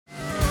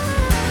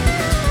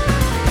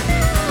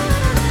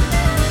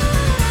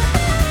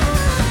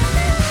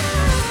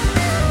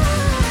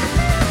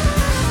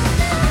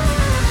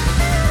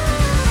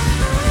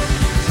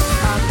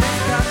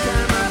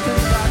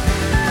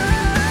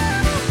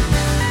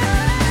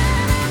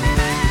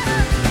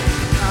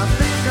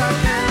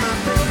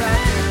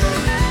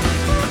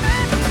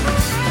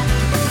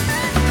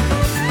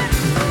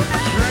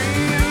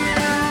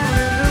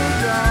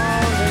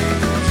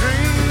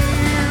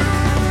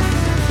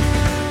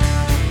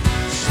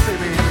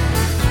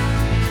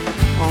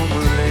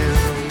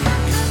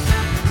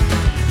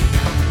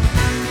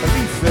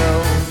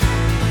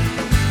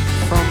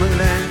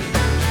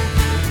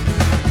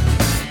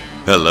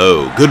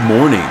Hello, good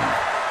morning,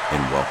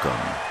 and welcome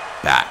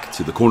back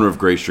to the Corner of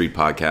Gray Street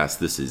podcast.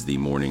 This is the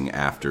morning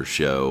after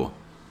show,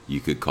 you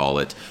could call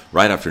it,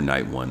 right after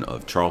night one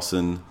of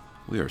Charleston.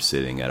 We are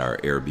sitting at our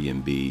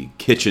Airbnb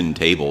kitchen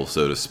table,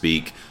 so to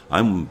speak.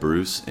 I'm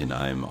Bruce, and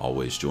I'm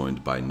always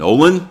joined by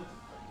Nolan.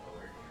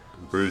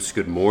 Bruce,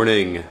 good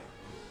morning.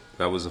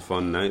 That was a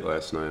fun night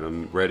last night.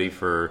 I'm ready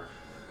for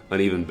an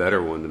even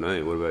better one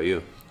tonight. What about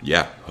you?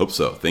 Yeah, hope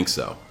so. Think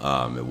so.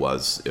 It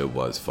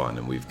was fun,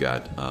 and we've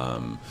got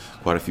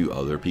quite a few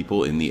other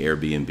people in the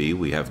Airbnb.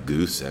 We have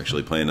Goose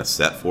actually playing a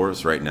set for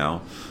us right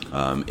now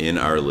in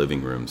our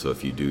living room. So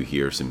if you do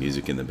hear some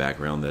music in the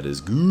background, that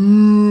is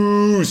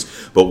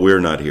Goose. But we're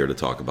not here to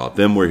talk about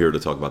them. We're here to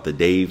talk about the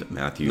Dave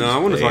Matthews No, I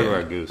want to Band. talk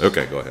about Goose.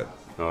 Okay, go ahead.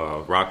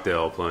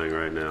 Rockdale playing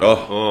right now.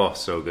 Oh,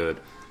 so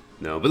good.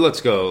 No, but let's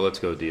go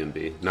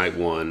D&B. Night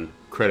one,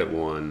 Credit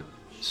One,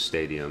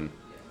 Stadium,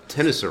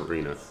 Tennis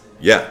Arena.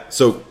 Yeah,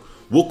 so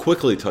we'll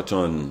quickly touch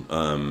on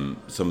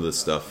some of the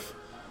stuff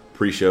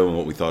pre-show and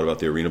what we thought about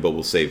the arena, but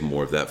we'll save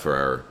more of that for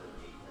our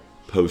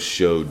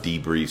post-show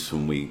debriefs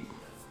when we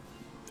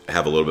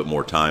have a little bit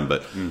more time.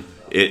 But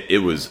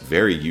it was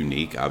very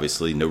unique,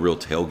 obviously. No real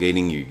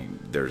tailgating.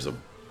 There's a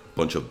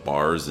bunch of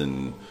bars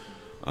and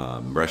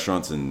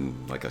restaurants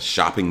and like a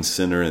shopping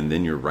center, and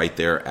then you're right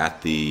there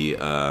at the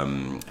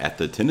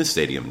tennis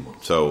stadium.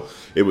 So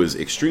it was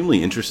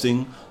extremely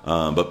interesting,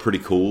 but pretty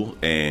cool.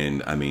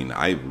 And I mean,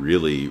 I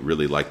really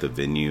liked the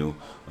venue.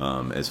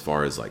 As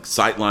far as like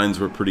sight lines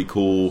were pretty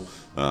cool.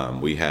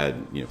 We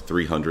had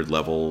 300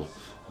 level,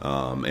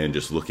 and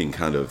just looking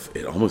kind of,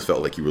 it almost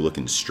felt like you were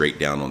looking straight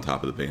down on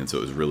top of the band. So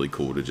it was really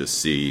cool to just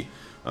see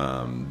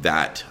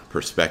that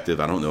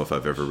perspective. I don't know if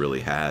I've ever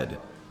really had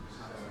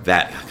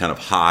that kind of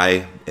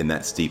high and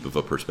that steep of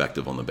a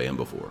perspective on the band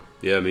before.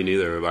 Yeah, me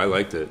neither. I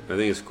liked it. I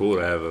think it's cool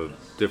to have a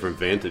different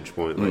vantage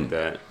point like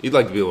that. You'd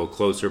like to be a little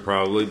closer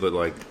probably, but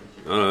like,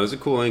 I don't know, it was a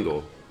cool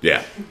angle.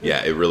 Yeah,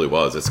 it really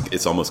was.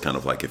 It's almost kind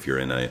of like if you're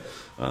in a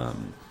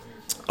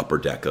upper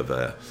deck of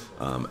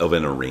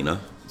an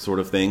arena sort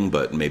of thing,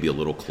 but maybe a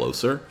little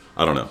closer.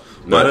 I don't know.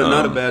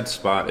 Not a bad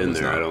spot in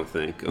there, I don't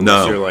think.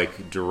 Unless you're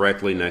like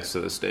directly next to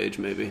the stage,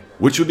 maybe.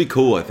 Which would be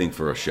cool, I think,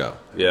 for a show.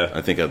 Yeah.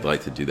 I think I'd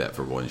like to do that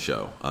for one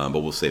show. But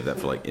we'll save that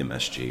for like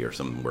MSG or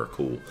somewhere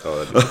cool.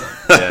 Oh, that'd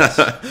be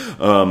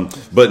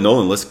yes. But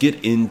Nolan, let's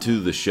get into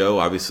the show.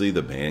 Obviously,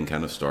 the band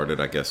kind of started,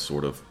 I guess,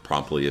 sort of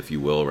promptly, if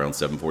you will, around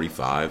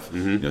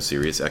 7:45.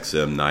 Sirius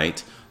XM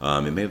night.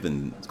 It may have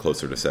been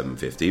closer to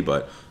 7:50,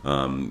 but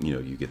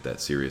you get that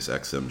Sirius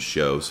XM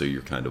show, so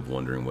you're kind of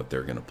wondering what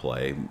they're going to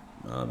play,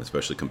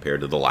 especially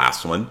compared to the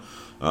last one.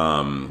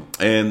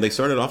 And they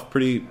started off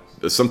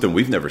something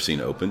we've never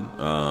seen open.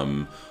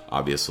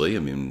 Obviously, I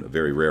mean, a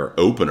very rare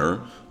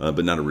opener,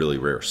 but not a really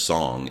rare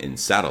song in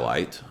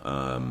Satellite.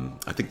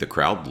 I think the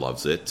crowd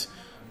loves it.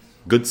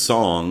 Good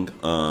song.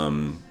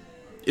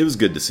 It was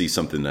good to see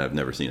something that I've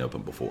never seen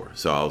open before.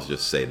 So I'll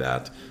just say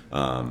that.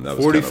 That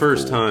was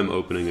 41st cool. time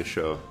opening a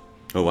show.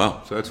 Oh,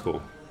 wow. So that's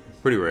cool.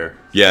 Pretty rare.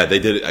 Yeah, they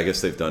did it. I guess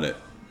they've done it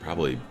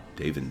probably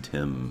Dave and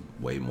Tim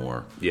way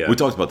more. Yeah. We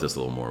talked about this a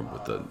little more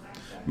with the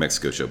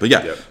Mexico show. But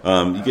yeah,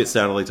 you get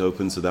Satellites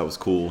open, so that was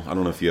cool. I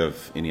don't know if you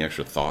have any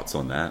extra thoughts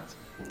on that.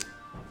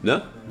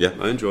 No. Yeah.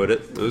 I enjoyed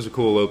it. It was a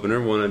cool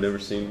opener, one I'd never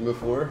seen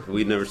before.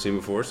 We'd never seen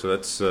before, so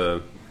that's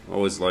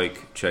always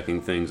like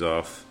checking things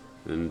off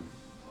and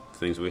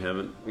things we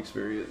haven't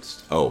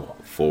experienced. Oh,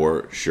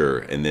 for sure.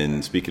 And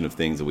then speaking of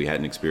things that we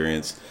hadn't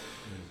experienced,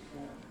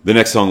 the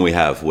next song we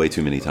have way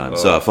too many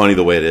times. Funny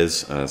the Way It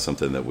Is,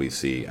 something that we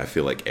see, I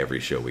feel like every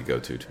show we go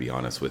to be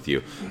honest with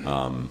you.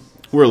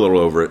 We're a little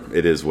over it.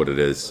 It is what it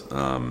is.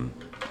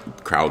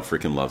 Crowd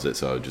freaking loves it,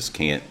 so I just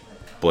can't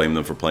blame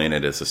them for playing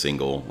it as a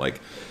single. Like,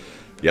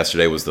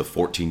 yesterday was the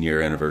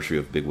 14-year anniversary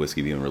of Big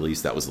Whiskey being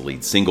released. That was the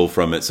lead single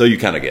from it, so you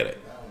kind of get it.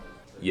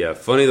 Yeah,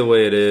 Funny the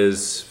Way It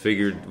Is.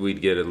 Figured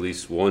we'd get at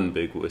least one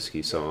Big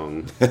Whiskey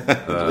song.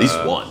 At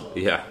least one.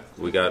 Yeah,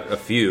 we got a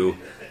few.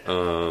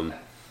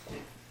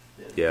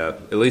 Yeah,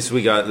 at least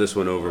we got this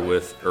one over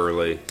with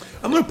early.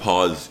 I'm going to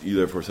pause you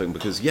there for a second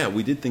because, yeah,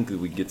 we did think that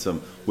we'd get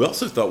some. We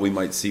also thought we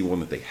might see one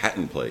that they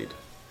hadn't played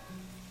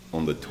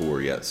on the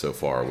tour yet so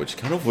far, which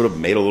kind of would have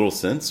made a little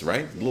sense,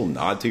 right? A little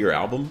nod to your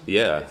album.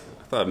 Yeah,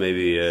 I thought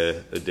maybe a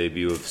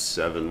debut of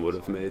Seven would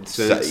have made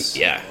sense.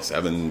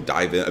 Seven,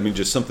 Dive In. I mean,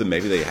 just something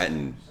maybe they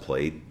hadn't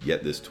played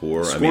yet this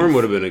tour. Squirm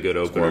would have been a good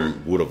opener.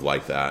 Squirm would have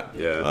liked that.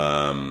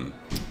 Yeah.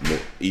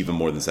 Even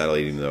more than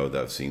Satellite, even though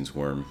I've seen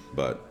Squirm,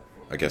 but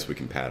I guess we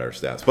can pad our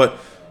stats. But,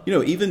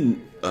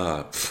 even,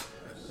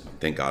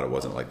 thank God it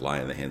wasn't like Lie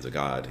in the Hands of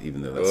God,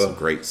 even though that's a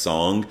great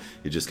song.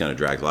 It just kind of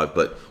dragged a lot.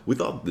 But we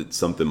thought that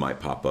something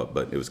might pop up,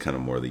 but it was kind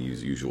of more the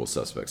usual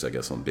suspects, I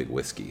guess, on Big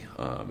Whiskey.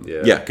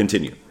 Yeah,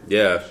 continue.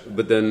 Yeah,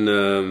 but then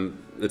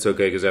it's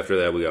okay because after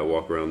that we got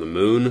Walk Around the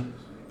Moon.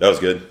 That was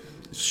good.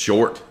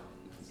 Short.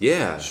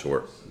 Yeah.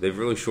 Short. They've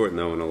really shortened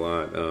that one a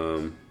lot.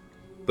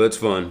 But it's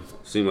fun.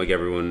 Seemed like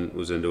everyone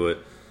was into it.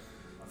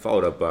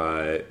 Followed up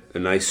by a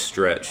nice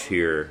stretch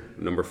here.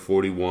 Number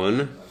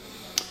 41,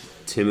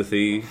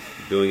 Timothy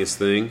doing his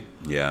thing.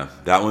 Yeah,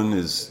 that one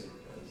is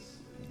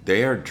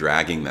they are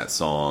dragging that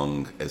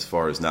song as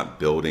far as not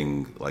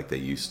building like they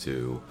used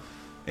to,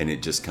 and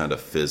it just kind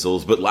of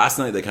fizzles. But last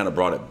night they kind of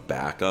brought it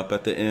back up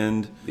at the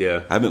end.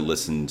 Yeah. I haven't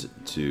listened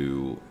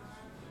to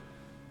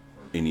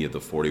any of the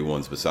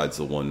 41s besides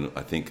the one,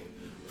 I think,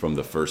 from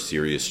the first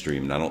Sirius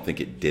stream, and I don't think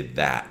it did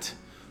that.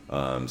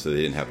 So they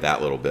didn't have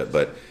that little bit.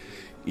 But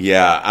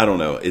yeah, I don't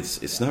know.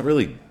 It's not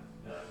really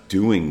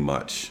doing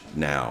much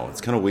now.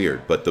 It's kind of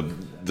weird. But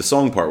the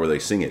song part where they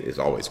sing it is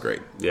always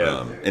great.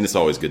 Yeah. And it's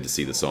always good to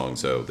see the song.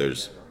 So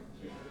there's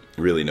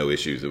really no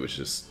issues. It was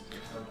just,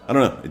 I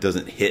don't know. It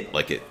doesn't hit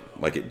like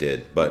it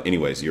did. But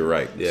anyways, you're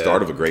right. Yeah.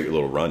 Start of a great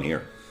little run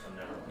here.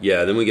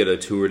 Yeah, then we get a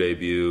tour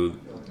debut.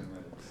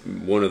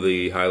 One of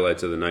the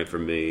highlights of the night for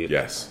me.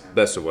 Yes.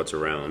 Best of What's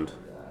Around.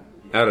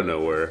 Out of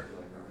nowhere.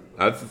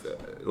 I've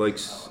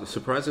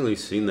surprisingly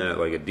seen that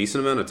a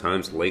decent amount of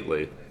times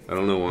lately. I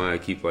don't know why I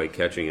keep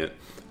catching it,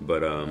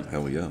 but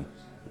Hell yeah.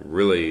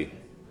 really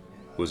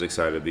was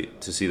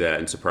excited to see that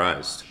and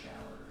surprised.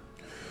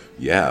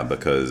 Yeah,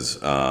 because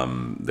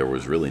there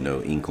was really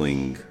no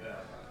inkling,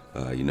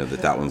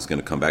 that one's going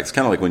to come back. It's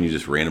kind of like when you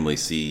just randomly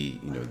see,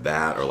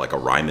 that or like a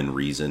Rhyme and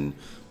Reason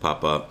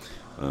pop up.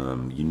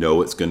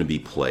 It's going to be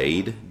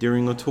played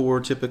during a tour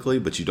typically,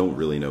 but you don't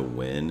really know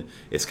when.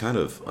 It's kind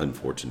of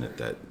unfortunate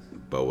that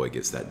Boa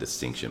gets that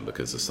distinction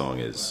because the song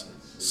is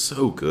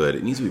so good.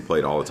 It needs to be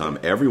played all the time.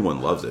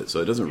 Everyone loves it,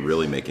 so it doesn't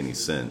really make any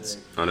sense.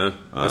 I know.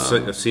 I've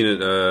seen it,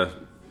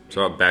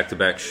 saw it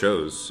back-to-back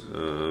shows.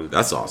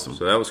 That's awesome.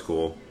 So that was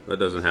cool. That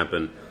doesn't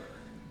happen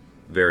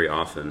very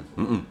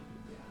often.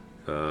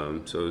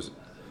 So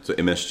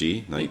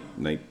MSG,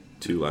 night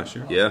 2 last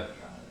year? Yeah.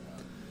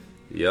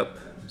 Yep.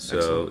 So,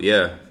 Excellent.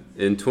 yeah,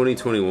 in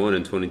 2021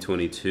 and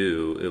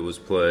 2022, it was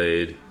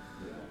played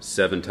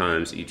 7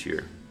 times each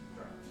year.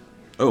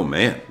 Oh,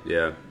 man.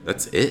 Yeah.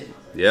 That's it?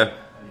 Yeah.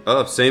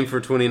 Oh, same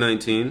for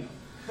 2019.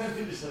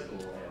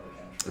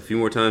 A few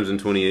more times in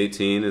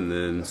 2018, and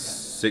then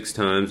 6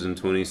 times in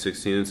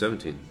 2016 and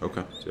 17.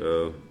 Okay.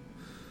 So,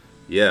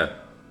 yeah,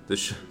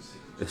 this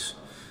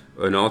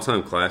an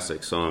all-time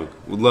classic song.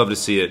 Would love to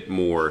see it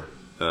more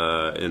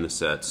in the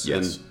sets.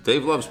 Yes. And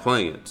Dave loves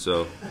playing it,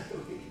 so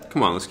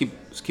come on, let's keep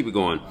it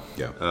going.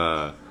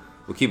 Yeah.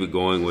 We'll keep it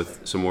going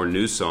with some more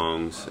new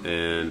songs,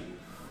 and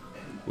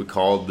we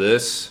called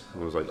this.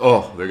 I was like,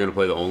 oh, they're gonna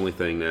play The Only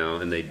Thing now,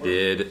 and they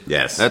did.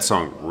 Yes. That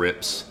song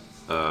rips.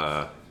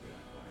 My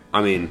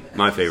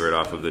favorite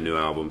off of the new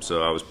album,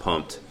 so I was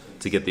pumped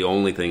to get The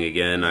Only Thing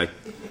again. I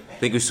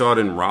think we saw it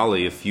in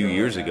Raleigh a few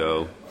years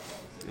ago,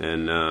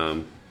 and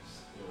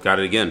got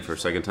it again for a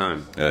second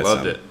time.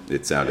 Loved it.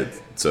 It sounded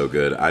so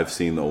good. I've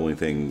seen The Only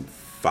Thing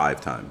 5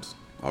 times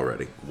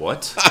already.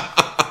 What?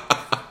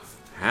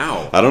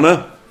 How? I don't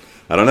know,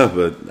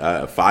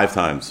 but 5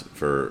 times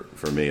for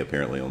me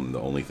apparently on The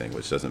Only Thing,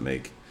 which doesn't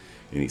make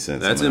any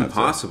sense. That's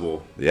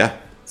impossible. Yeah,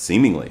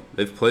 seemingly.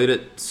 They've played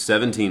it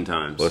 17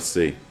 times. Let's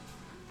see.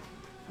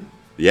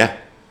 Yeah.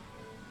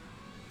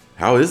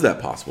 How is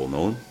that possible,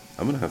 Nolan?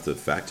 I'm gonna have to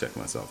fact check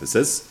myself. It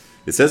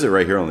says it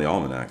right here on the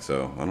almanac,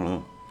 so I don't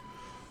know.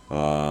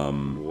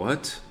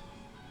 What?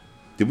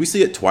 Did we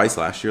see it twice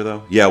last year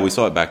though? Yeah, we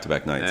saw it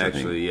back-to-back nights.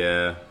 Actually,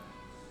 I think.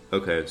 yeah.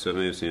 Okay, so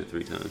maybe I've seen it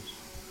 3 times.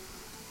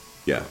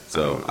 Yeah,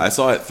 so I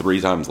saw it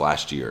 3 times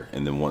last year,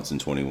 and then once in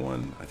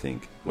 21, I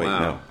think. Wait, Wow.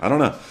 no, I don't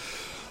know.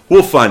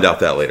 We'll find out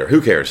that later.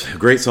 Who cares?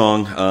 Great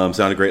song.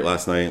 Sounded great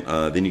last night.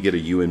 Then you get a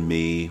You and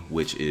Me,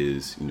 which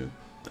is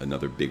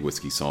another Big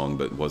Whiskey song,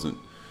 but wasn't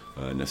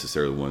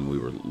necessarily one we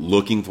were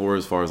looking for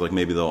as far as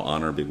maybe they'll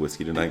honor Big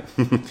Whiskey tonight.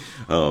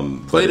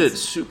 Played it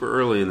super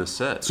early in the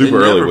set. Super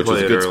They early, never which was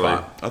play a it good early.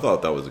 spot. I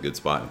thought that was a good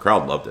spot, and the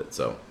crowd loved it.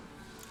 So,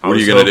 I what are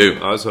was you going to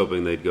do? I was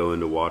hoping they'd go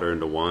into Water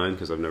into Wine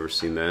because I've never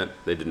seen that.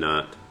 They did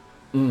not.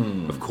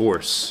 Of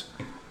course.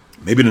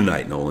 Maybe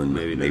tonight, Nolan.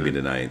 Maybe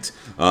tonight.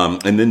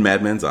 And then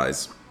Madman's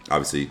Eyes.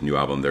 Obviously, new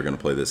album. They're going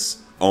to play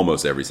this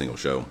almost every single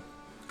show.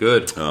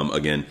 Good.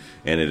 Again,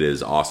 and it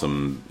is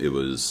awesome. It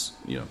was,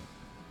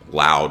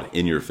 loud,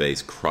 in your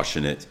face,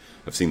 crushing it.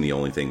 I've seen The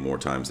Only Thing more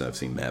times than I've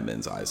seen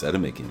Madman's Eyes. That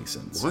doesn't make any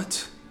sense.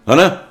 What? I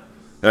know.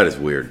 That is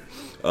weird.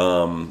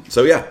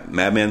 So yeah,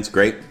 Madman's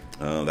great.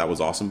 That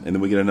was awesome. And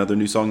then we get another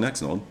new song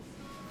next, Nolan.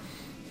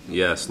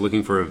 Yes,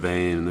 Looking for a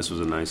Vein, and this was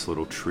a nice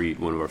little treat,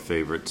 one of our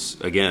favorites,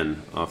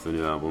 again, off the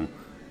new album.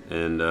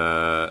 And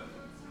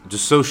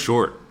just so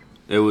short.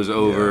 It was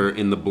over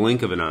in the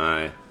blink of an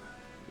eye.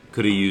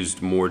 Could have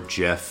used more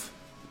Jeff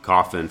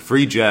Coffin.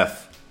 Free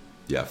Jeff.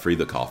 Yeah, Free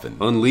the Coffin.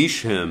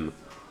 Unleash him.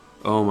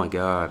 Oh my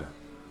God.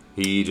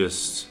 He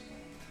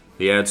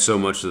adds so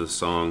much to the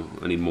song.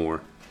 I need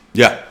more.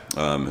 Yeah,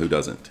 who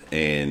doesn't?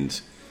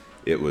 And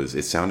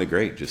it sounded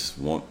great. Just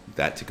want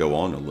that to go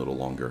on a little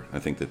longer. I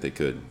think that they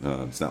could.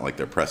 It's not like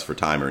they're pressed for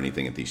time or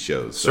anything at these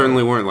shows. So.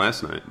 Certainly weren't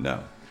last night.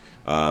 No.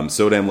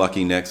 So Damn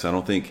Lucky next.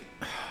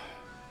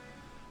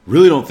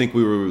 Really don't think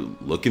we were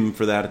looking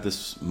for that at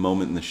this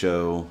moment in the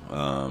show.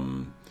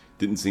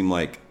 Didn't seem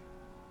like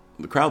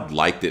the crowd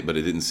liked it, but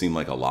it didn't seem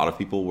like a lot of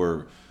people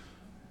were.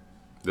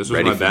 This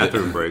was my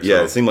bathroom break. Yeah,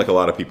 so. It seemed like a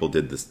lot of people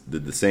did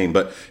the same,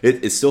 but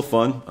it's still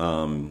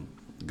fun.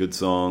 good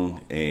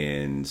song,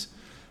 and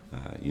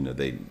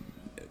they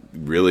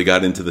really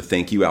got into the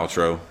thank you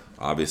outro.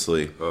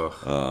 Obviously,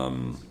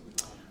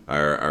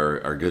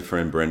 our good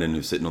friend Brendan,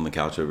 who's sitting on the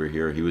couch over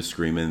here, he was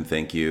screaming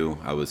 "thank you."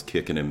 I was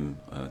kicking him,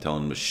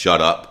 telling him to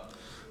shut up.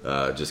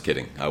 Just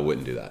kidding, I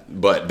wouldn't do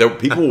that. But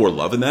people were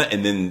loving that,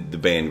 and then the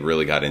band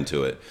really got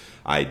into it.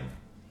 I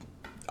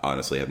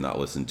honestly have not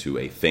listened to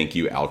a thank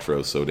you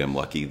outro So Damn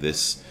Lucky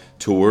this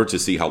tour to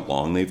see how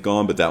long they've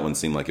gone, but that one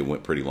seemed like it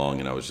went pretty long,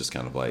 and I was just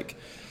kind of like,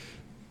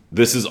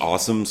 this is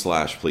awesome /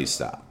 please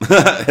stop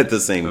at the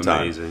same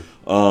time.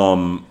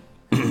 Amazing.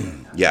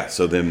 Yeah,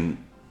 so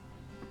then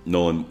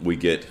Nolan, we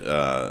get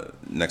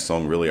next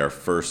song, really our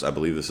first, I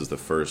believe this is the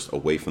first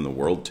Away from the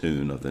World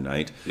tune of the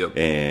night. Yep.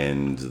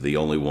 And the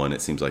only one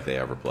it seems like they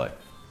ever play.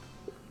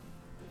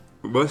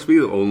 It must be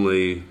the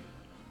only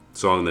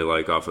song they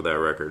like off of that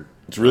record.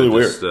 It's really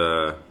weird.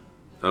 I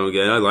don't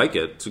get it. I like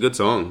it. It's a good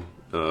song.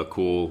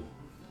 Cool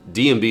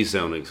D&B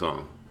sounding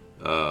song.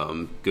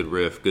 Good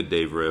riff, good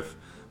Dave riff.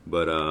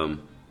 But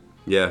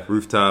yeah,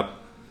 Rooftop.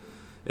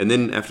 And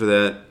then after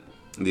that,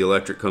 the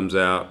electric comes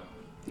out.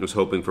 I was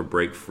hoping for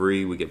Break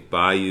Free. We get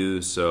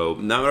Bayou. So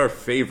not our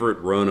favorite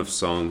run of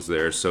songs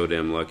there. So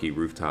Damn Lucky,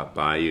 Rooftop,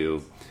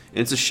 Bayou. And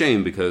it's a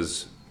shame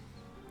because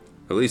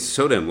at least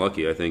So Damn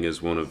Lucky, I think,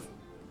 is one of,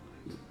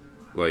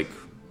 like,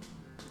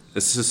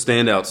 it's a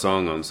standout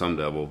song on some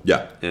level.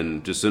 Yeah.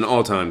 And just an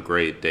all-time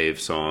great Dave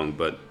song.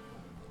 But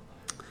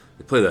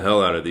they play the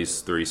hell out of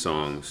these 3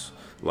 songs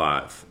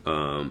live.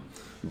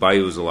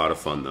 Bayou was a lot of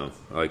fun, though.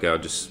 Like, I'll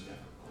just...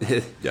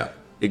 yeah.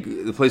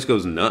 The place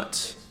goes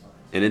nuts.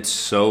 And it's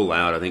so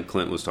loud. I think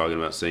Clint was talking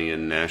about singing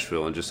in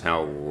Nashville and just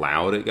how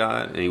loud it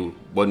got. And he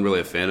wasn't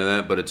really a fan of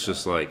that. But it's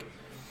just like,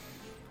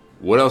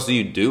 what else do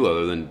you do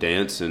other than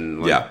dance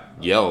and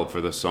yell for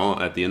the song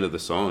at the end of the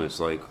song? It's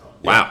like,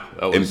 wow,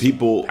 that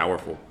was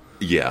powerful.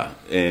 Yeah,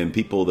 and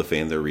the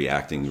fans are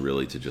reacting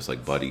really to just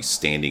like Buddy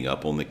standing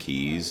up on the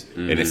keys.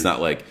 Mm-hmm. And it's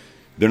not like,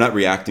 they're not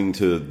reacting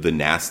to the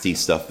nasty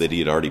stuff that he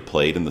had already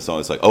played in the song.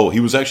 It's like, oh,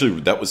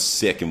 that was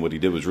sick, and what he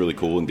did was really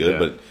cool and good,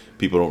 but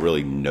people don't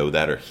really know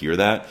that or hear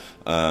that.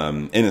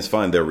 And it's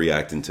fine. They're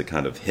reacting to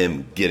kind of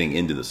him getting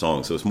into the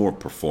song, so it's more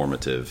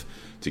performative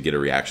to get a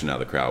reaction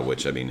out of the crowd,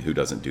 which, I mean, who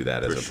doesn't do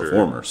that as a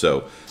performer?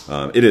 So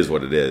it is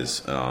what it is.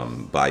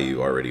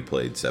 Bayou already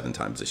played 7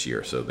 times this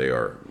year, so they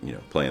are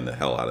playing the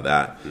hell out of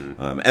that,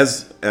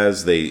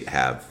 as they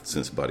have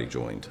since Buddy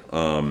joined.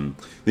 Then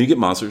you get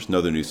Monsters,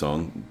 another new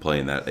song,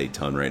 playing that a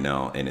ton right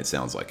now, and it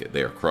sounds like it.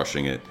 They are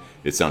crushing it.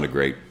 It sounded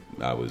great.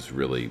 I was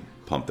really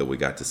pumped that we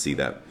got to see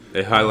that.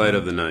 A highlight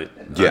of the night.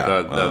 Yeah.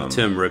 I thought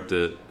Tim ripped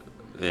it,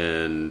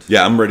 and...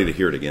 Yeah, I'm ready to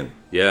hear it again.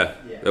 Yeah,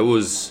 it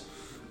was...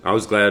 I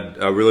was glad.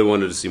 I really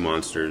wanted to see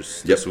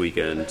Monsters this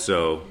weekend,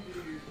 so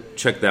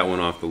check that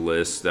one off the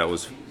list. That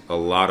was a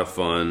lot of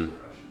fun.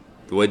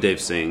 The way Dave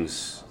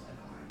sings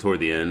toward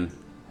the end,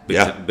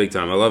 big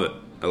time. I love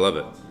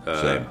it.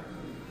 Same.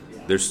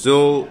 They're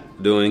still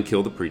doing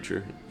Kill the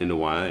Preacher into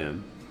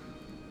YIM.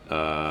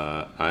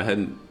 I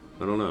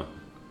don't know.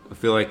 I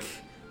feel like,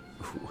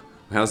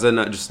 how's that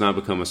not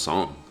become a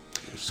song?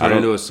 Turn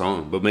into a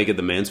song, but make it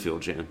the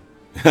Mansfield Jam.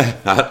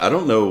 I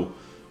don't know.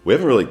 We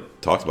haven't really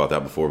talked about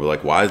that before, but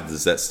like, why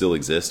does that still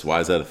exist? Why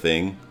is that a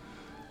thing?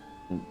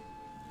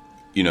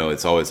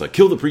 It's always like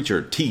Kill the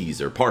Preacher,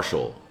 tease or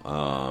partial,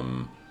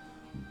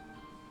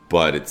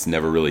 but it's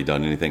never really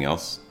done anything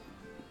else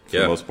for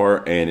the most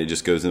part, and it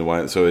just goes into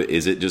YIM. So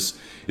is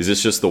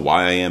this just the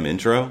YIM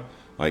intro?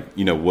 Like,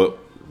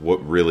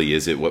 what really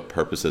is it? What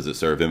purpose does it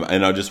serve him?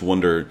 And I just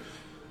wonder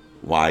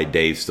why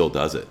Dave still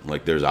does it.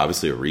 Like, there's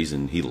obviously a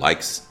reason. He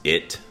likes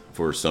it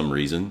for some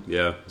reason.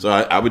 Yeah. So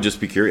I would just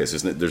be curious.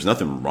 There's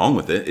nothing wrong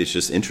with it. It's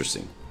just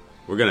interesting.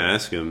 We're going to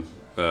ask him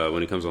when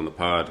he comes on the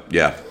pod.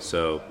 Yeah.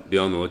 So be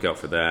on the lookout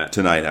for that.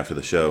 Tonight after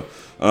the show.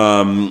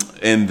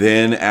 And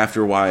then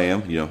after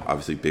YM,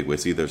 obviously Big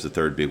Whiskey. There's the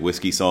 3rd Big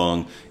Whiskey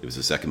song. It was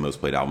the 2nd most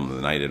played album of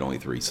the night at only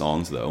 3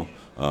 songs, though.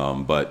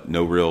 But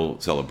no real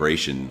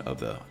celebration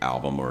of the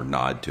album or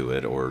nod to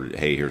it or,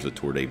 hey, here's a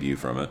tour debut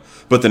from it.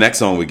 But the next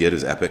song we get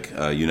is Epic.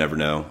 You Never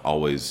Know.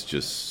 Always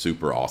just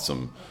super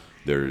awesome.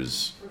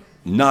 There's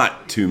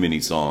not too many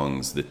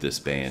songs that this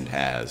band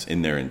has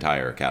in their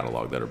entire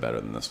catalog that are better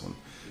than this one.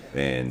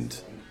 And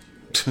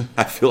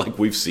I feel like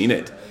we've seen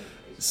it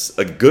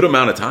a good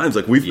amount of times.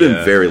 Like, we've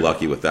been very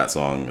lucky with that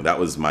song. That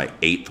was my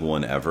 8th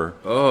one ever.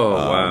 Oh,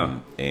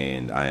 wow.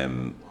 And I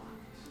am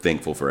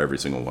thankful for every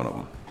single one of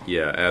them.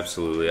 Yeah,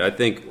 absolutely. I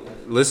think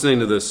listening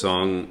to this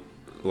song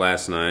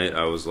last night,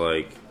 I was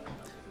like,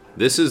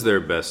 this is their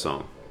best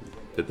song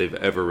that they've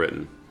ever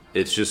written.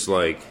 It's just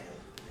like,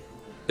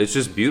 it's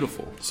just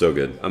beautiful. So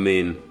good. I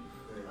mean,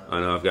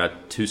 I know I've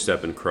got Two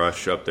Step and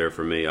Crush up there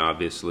for me,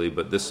 obviously,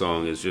 but this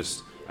song is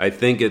just, I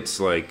think it's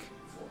like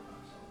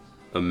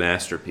a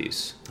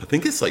masterpiece. I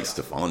think it's like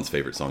Stefan's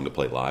favorite song to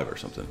play live or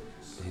something.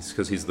 It's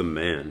because he's the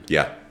man.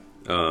 Yeah.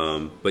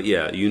 But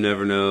yeah, You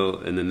Never Know,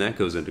 and then that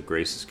goes into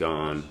Grace Is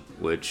Gone,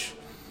 which,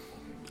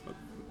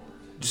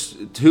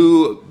 just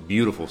 2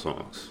 beautiful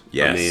songs.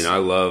 Yes. I mean, I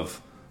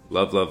love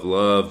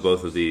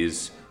both of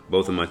these,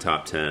 both in my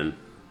top 10.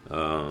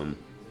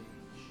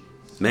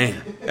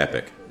 Man,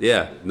 Epic.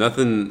 yeah,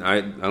 nothing.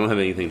 I don't have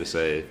anything to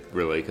say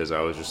really because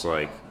I was just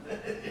like,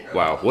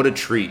 wow, what a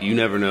treat! You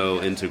never know.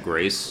 Into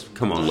Grace,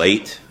 come on,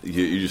 Late.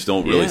 You just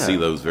don't really see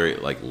those very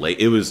late.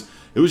 It was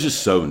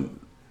just so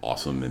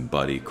awesome, and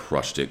Buddy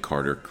crushed it.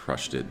 Carter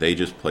crushed it. They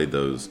just played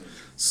those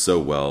so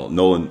well.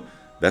 Nolan,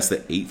 that's the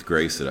 8th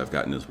Grace that I've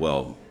gotten as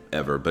well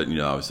ever. But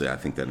obviously, I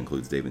think that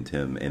includes Dave and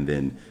Tim, and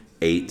then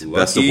 8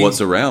 Lucky. Best of What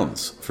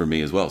Surrounds for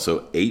me as well.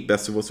 So 8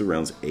 Best of What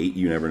Surrounds, 8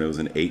 You Never Knows,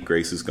 and 8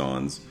 Grace's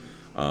Gones.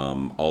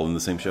 All in the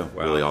same show.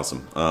 Wow. Really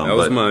awesome. That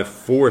was my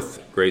 4th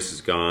Grace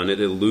is Gone.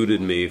 It eluded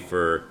me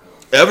for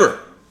ever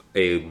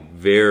a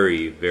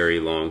very, very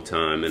long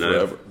time, and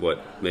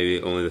Forever.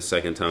 maybe only the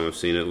second time I've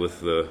seen it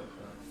with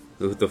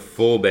the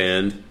full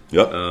band.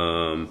 Yep.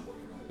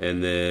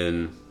 And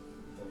then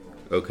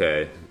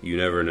You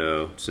Never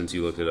Know. Since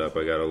you looked it up,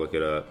 I gotta look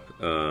it up.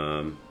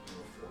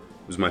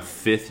 It was my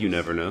 5th You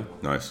Never Know.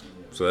 Nice.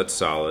 So that's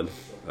solid.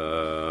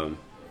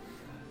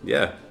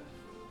 Yeah.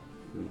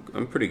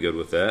 I'm pretty good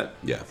with that.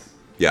 Yeah.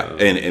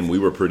 And we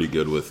were pretty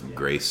good with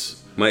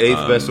Grace. My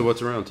 8th Best of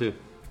What's Around too.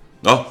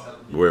 Oh,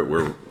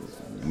 we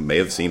may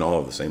have seen all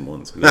of the same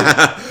ones.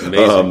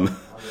 Amazing.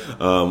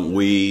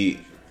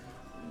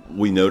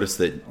 We noticed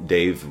that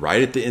Dave,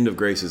 right at the end of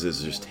Grace's,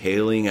 is just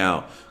tailing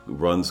out,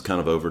 runs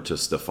kind of over to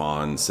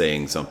Stefan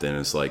saying something, and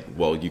it's like,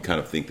 well, you kind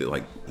of think that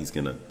like he's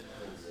gonna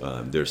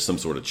there's some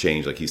sort of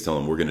change, like he's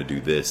telling him we're gonna do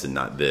this and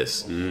not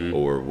this,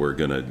 or we're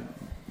gonna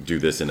do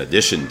this in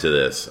addition to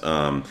this,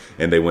 and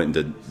they went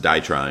into Die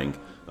Trying,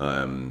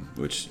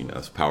 which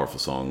is a powerful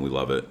song. We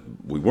love it.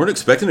 We weren't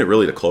expecting it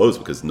really to close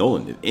because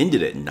Nolan, it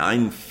ended at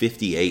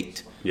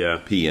 9:58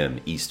 p.m.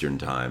 Eastern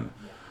time,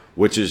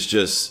 which is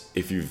just,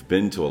 if you've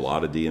been to a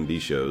lot of DMB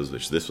shows,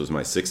 which this was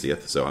my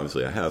 60th, so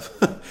obviously I have,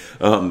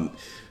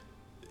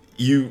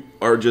 you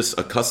are just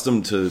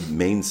accustomed to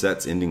main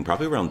sets ending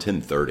probably around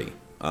 10:30.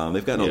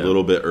 They've gotten a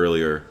little bit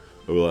earlier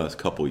over the last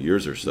couple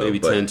years or so, maybe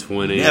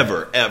 10:20.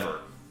 Never,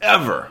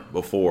 ever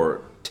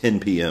before 10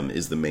 p.m.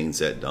 is the main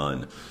set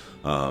done,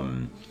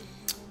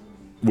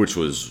 which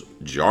was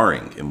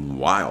jarring and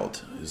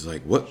wild. It's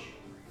like, what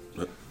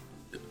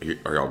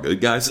are y'all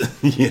good, guys?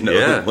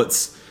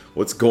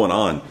 What's going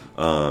on?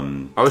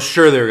 I was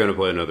sure they were going to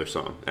play another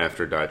song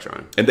after Die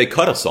Trying, and they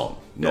cut a song.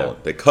 Yeah.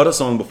 They cut a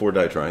song before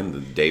Die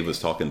Trying. Dave was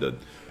talking to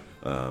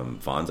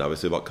Fonz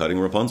obviously about cutting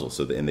Rapunzel,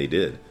 and they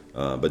did.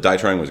 But Die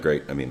Trying was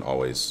great. I mean,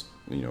 always,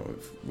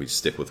 if we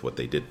stick with what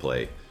they did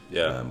play.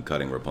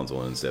 Cutting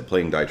Rapunzel instead.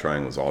 Playing Die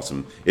Trying was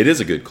awesome. It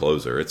is a good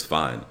closer. It's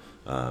fine.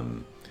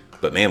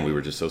 But man, we were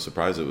just so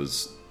surprised it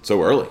was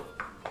so early.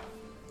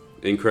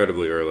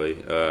 Incredibly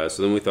early.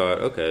 So then we thought,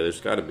 okay,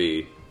 there's got to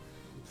be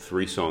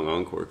 3-song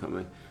encore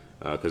coming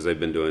because they've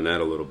been doing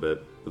that a little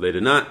bit. But they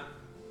did not.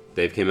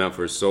 Dave came out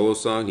for his solo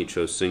song. He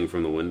chose Sing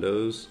from the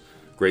Windows.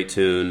 Great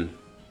tune.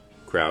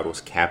 Crowd was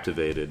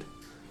captivated.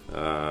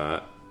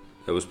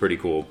 It was pretty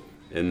cool.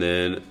 And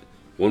then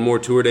one more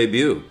tour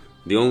debut.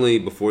 The only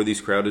Before These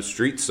Crowded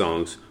Streets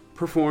songs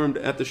performed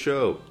at the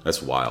show.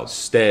 That's wild.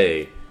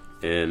 Stay.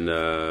 And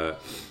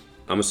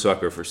I'm a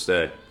sucker for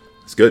Stay.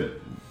 It's good.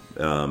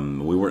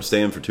 We weren't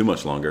staying for too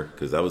much longer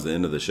because that was the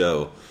end of the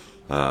show.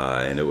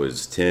 And it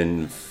was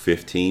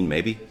 10:15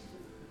 maybe.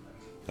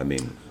 I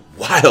mean,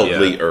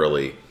 wildly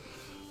early.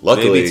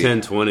 Luckily, maybe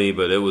 10:20,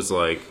 but it was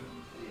like,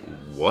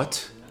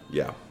 what?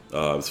 Yeah. It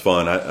was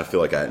fun. I feel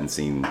like I hadn't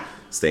seen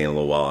Stay in a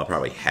little while. I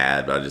probably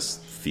had, but I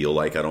just feel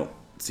like I don't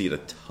see it a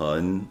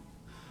ton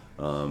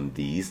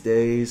these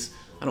days.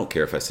 I don't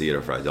care if I see it or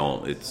if I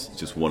don't. It's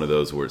just one of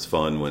those where it's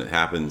fun when it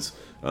happens.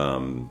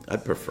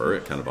 I'd prefer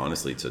it kind of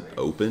honestly to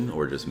open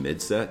or just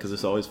mid-set because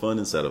it's always fun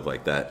instead of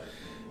like that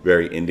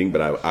very ending.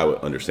 But I would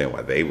understand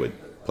why they would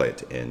play it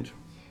to end.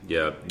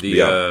 Yeah.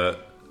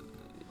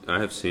 I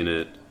have seen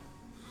it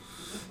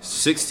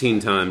 16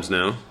 times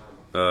now,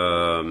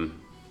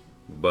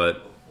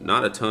 but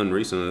not a ton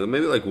recently.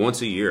 Maybe like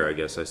once a year, I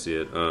guess I see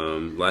it.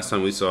 Last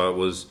time we saw it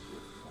was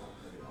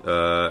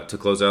to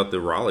close out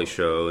the Raleigh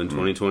show in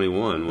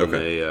 2021 when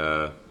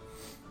the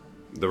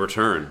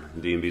return,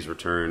 D&B's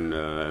return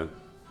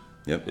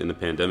in the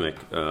pandemic.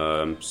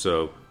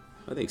 So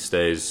I think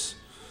Stay's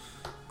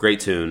great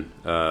tune.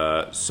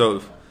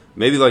 So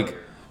maybe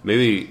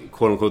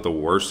quote unquote the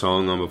worst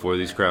song on Before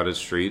These Crowded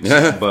Streets,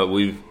 but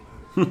we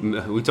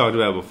talked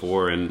about it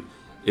before, and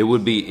it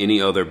would be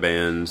any other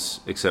band's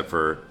except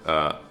for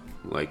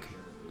like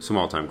some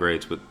all-time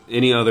greats, but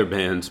any other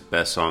band's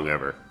best song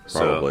ever.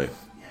 Probably. So,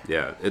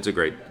 yeah, it's a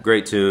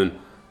great tune.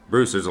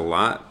 Bruce, there's a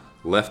lot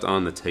left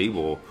on the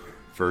table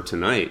for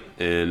tonight,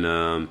 and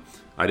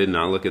I did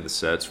not look at the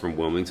sets from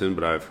Wilmington,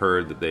 but I've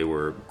heard that they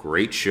were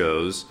great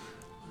shows.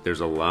 There's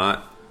a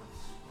lot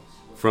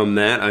from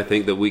that I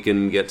think that we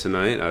can get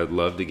tonight. I'd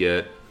love to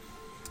get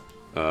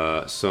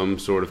some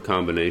sort of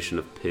combination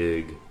of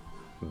Pig,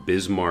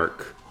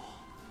 Bismarck.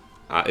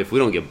 If we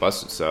don't get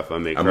Busted Stuff, I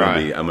may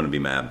cry. I'm gonna be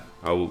mad.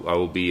 I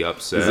will be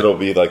upset. Because it'll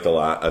be like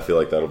I feel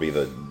like that'll be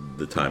the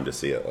time to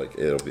see it. Like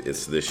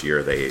it's this year.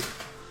 It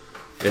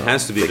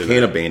has to be. They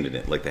can't abandon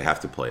it. Like they have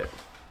to play it.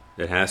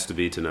 It has to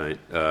be tonight.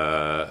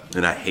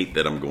 And I hate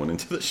that I'm going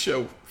into the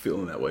show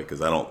feeling that way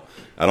because I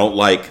don't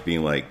like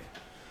being like,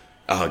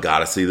 oh, I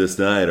gotta see this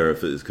tonight, or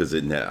if it's because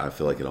I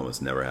feel like it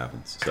almost never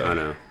happens. So. I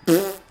know.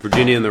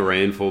 Virginia and the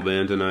Rain full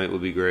band tonight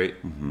would be great.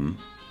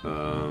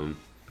 Mm-hmm.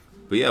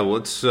 But yeah,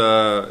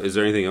 is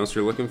there anything else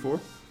you're looking for?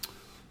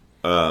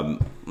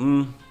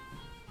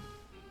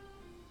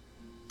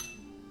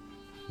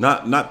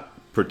 Not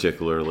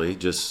particularly.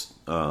 Just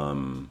I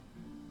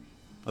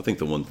think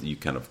the ones that you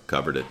kind of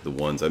covered it. The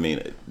ones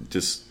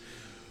just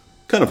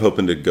kind of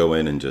hoping to go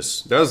in and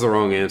just. That was the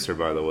wrong answer,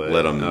 by the way.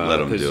 Let them do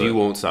it because you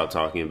won't stop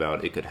talking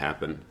about it could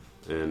happen.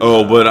 And,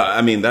 but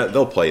I mean that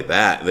they'll play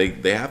that.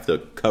 They have to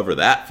cover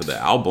that for the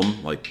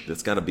album. Like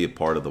that's got to be a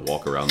part of the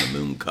Walk Around the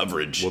Moon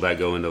coverage. Will that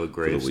go into the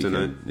Graves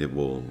tonight? It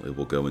will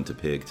go into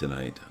Pig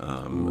tonight,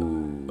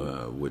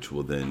 which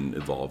will then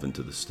evolve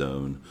into the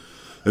Stone,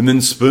 and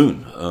then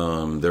Spoon.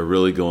 They're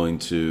really going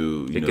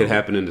to. It could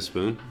happen into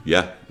Spoon.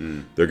 Yeah,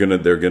 they're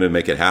gonna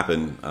make it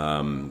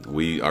happen.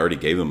 We already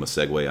gave them a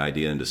segue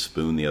idea into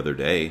Spoon the other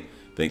day,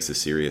 thanks to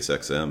Sirius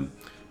XM.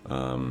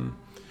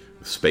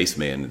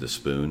 Spaceman into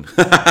Spoon,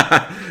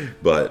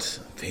 but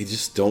they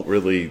just don't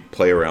really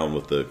play around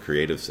with the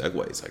creative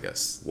segues. I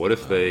guess. What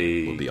if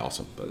they would be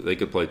awesome? But they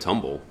could play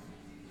Tumble.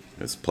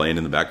 It's playing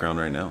in the background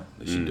right now.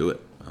 They should do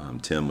it.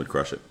 Tim would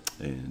crush it,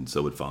 and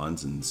so would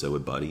Fonz, and so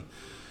would Buddy,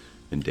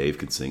 and Dave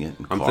could sing it.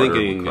 And I'm Carter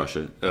thinking would crush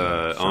it.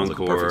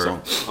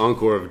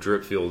 Encore of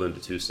Dripfield into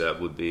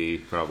two-step would be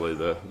probably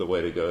the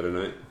way to go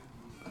tonight.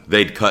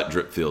 They'd cut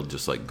Dripfield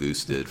just like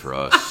Goose did for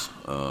us.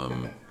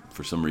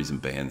 For some reason,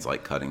 bands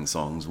like cutting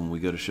songs when we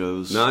go to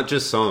shows. Not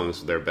just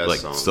songs, their best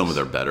songs. Like some of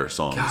their better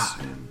songs.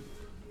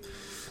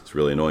 It's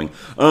really annoying.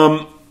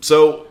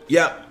 So,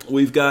 yeah,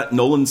 we've got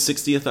Nolan's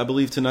 60th, I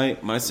believe,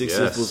 tonight. My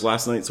 60th was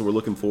last night, so we're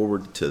looking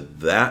forward to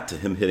that, to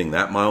him hitting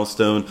that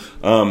milestone.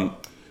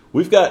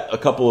 We've got a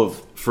couple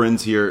of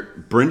friends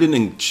here. Brendan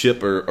and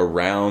Chip are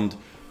around.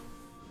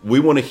 We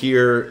want to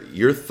hear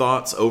your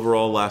thoughts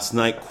overall last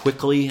night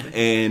quickly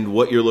and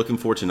what you're looking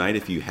for tonight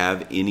if you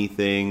have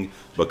anything,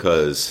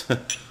 because...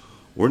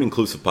 We're an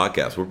inclusive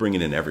podcast. We're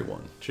bringing in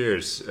everyone.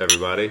 Cheers,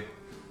 everybody.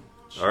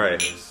 All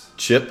right.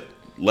 Chip,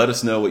 let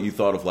us know what you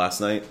thought of last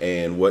night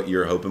and what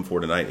you're hoping for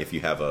tonight if you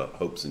have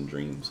hopes and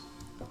dreams.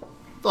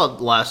 I thought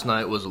last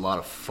night was a lot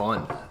of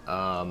fun.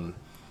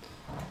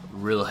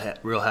 Real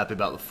happy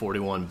about the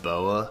 41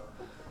 Boa.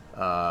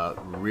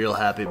 Real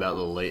happy about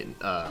the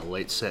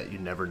late set You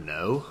Never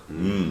Know.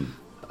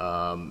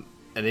 And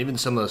even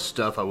some of the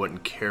stuff I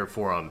wouldn't care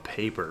for on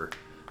paper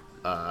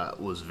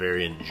was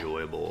very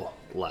enjoyable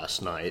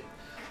last night.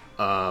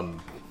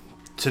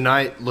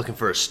 Tonight, looking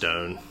for a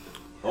Stone.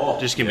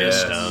 Just give me a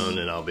Stone,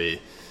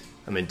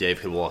 and Dave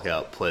could walk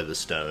out, play the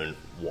Stone,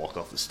 walk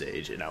off the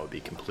stage, and I would be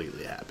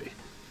completely happy.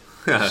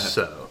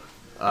 So,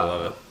 I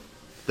love it.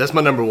 That's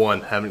my number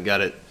one. Haven't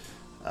got it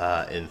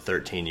in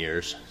 13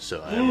 years,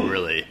 so I'm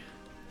really,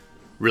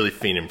 really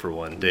fiending for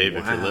one. Dave,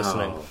 if you're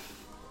listening,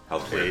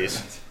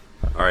 please.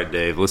 All right,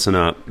 Dave, listen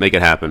up. Make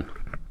it happen.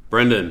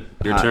 Brendan,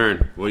 your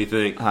turn. What do you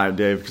think? Hi,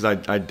 Dave, because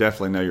I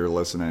definitely know you're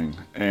listening.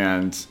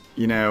 And,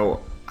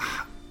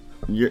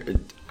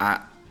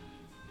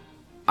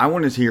 I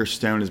wanted to hear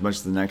Stone as much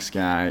as the next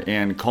guy.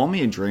 And call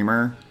me a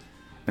dreamer,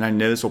 and I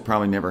know this will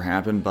probably never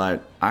happen,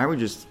 but I would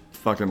just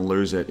fucking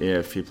lose it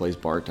if he plays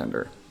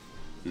bartender.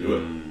 Do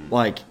it.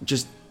 Like,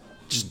 just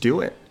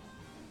do it.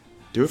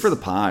 Do it for the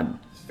pod.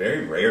 It's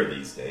very rare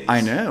these days.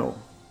 I know.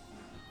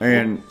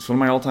 And it's one of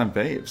my all-time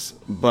faves.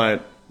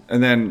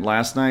 And then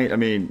last night,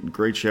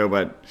 great show,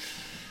 but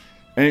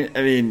I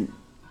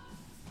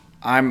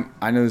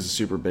know this is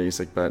super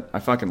basic, but I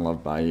fucking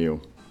love Bayou.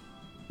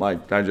 Like,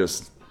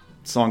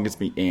 song gets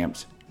me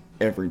amped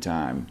every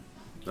time.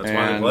 That's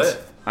why I play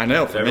it. I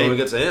know. Everyone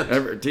gets amped.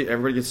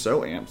 Everybody gets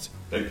so amped.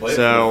 They play it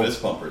for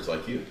fist pumpers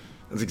like you.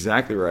 That's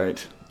exactly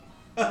right.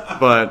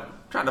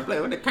 But trying to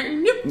play with the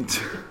king.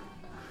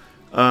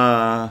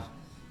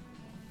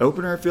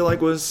 Opener, I feel like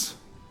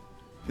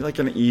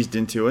kind of eased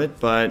into it,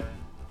 but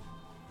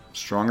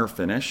stronger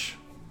finish.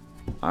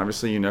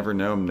 Obviously, You Never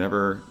Know. I'm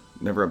never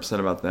upset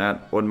about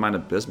that. Wouldn't mind a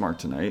Bismarck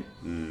tonight.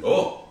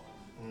 Oh,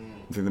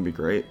 I think that'd be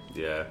great.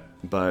 Yeah.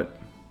 But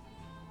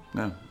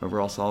no,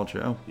 overall solid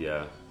show.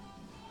 Yeah,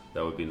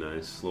 that would be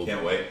nice.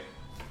 Can't wait.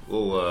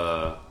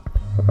 What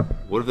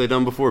have they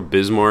done before?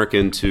 Bismarck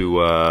into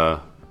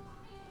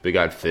Big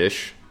Eyed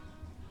Fish.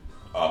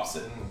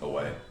 Opposite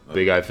away.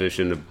 Big Eyed Fish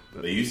into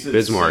They used to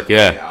Bismarck. segue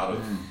Yeah. out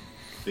of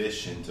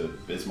Fish into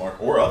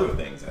Bismarck or other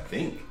things, I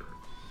think.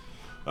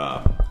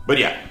 But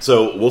yeah,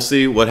 so we'll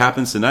see what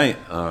happens tonight.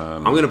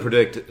 I'm going to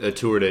predict a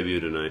tour debut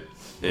tonight.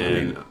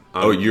 And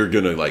you're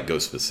going to go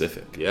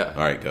specific. Yeah.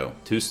 All right, go.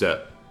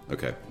 Two-step.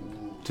 Okay.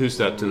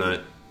 Two-step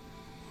tonight.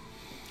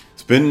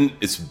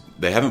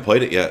 They haven't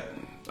played it yet.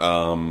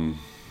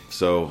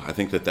 So I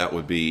think that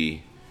would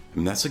be,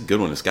 that's a good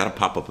one. It's got to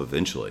pop up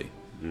eventually.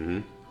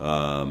 Mm-hmm.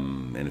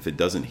 And if it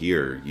doesn't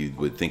here, you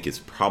would think it's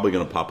probably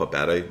going to pop up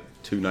at a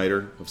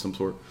two-nighter of some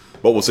sort.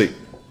 But we'll see.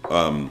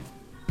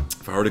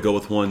 If I were to go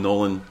with one,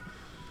 Nolan,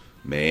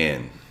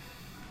 man,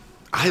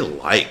 I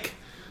like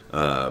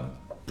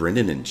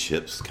Brendan and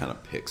Chip's kind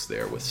of picks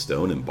there with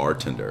Stone and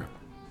Bartender.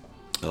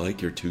 I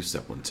like your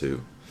two-step one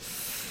too.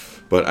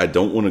 But I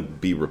don't want to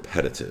be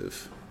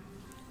repetitive.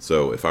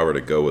 So if I were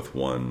to go with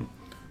one...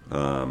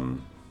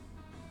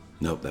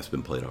 nope, that's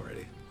been played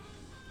already.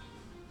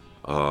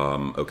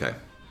 Okay.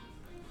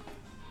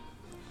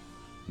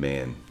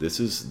 Man, this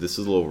is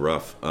a little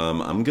rough.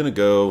 I'm going to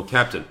go...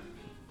 Captain.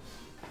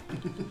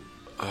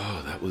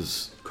 Oh, that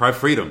was... Cry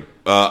Freedom.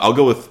 I'll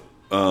go with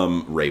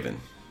Raven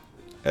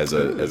as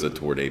a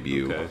tour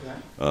debut.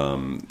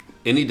 Okay.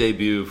 Any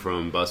debut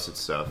from Busted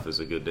Stuff is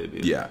a good debut.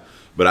 Yeah,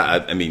 but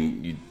I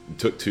mean, you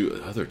took two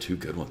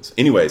good ones.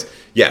 Anyways,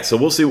 yeah. So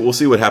we'll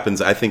see what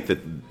happens. I think that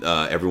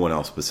everyone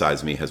else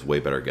besides me has way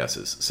better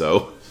guesses.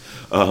 So,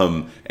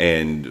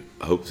 and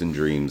hopes and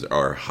dreams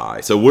are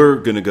high. So we're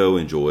gonna go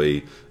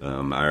enjoy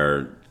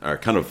our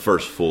kind of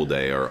first full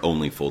day, our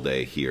only full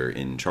day here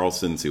in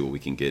Charleston. See what we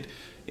can get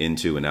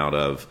into and out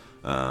of.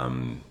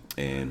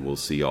 And we'll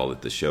see y'all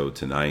at the show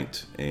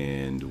tonight,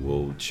 and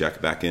we'll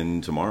check back in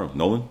tomorrow.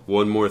 Nolan?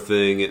 One more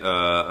thing,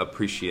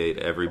 appreciate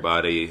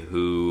everybody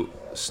who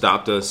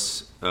stopped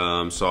us,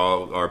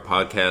 saw our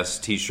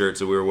podcast T-shirts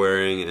that we were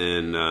wearing,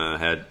 and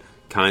had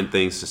kind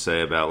things to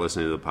say about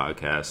listening to the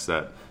podcast.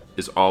 That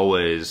is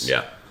always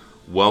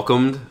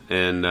welcomed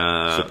and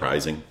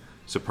surprising,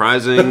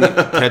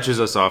 catches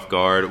us off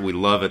guard. We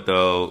love it,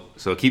 though,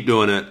 so keep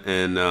doing it.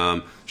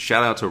 And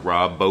shout out to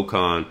Rob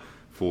Bocon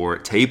for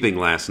taping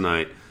last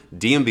night.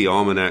 DMB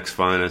Almanac's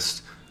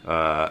finest.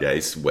 Yeah,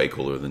 he's way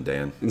cooler than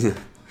Dan.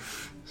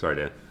 Sorry,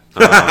 Dan.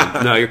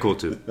 No, you're cool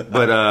too.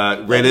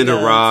 But ran into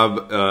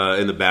Rob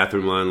in the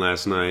bathroom line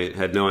last night.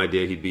 Had no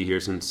idea he'd be here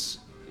since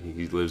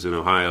he lives in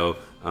Ohio.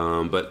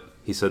 But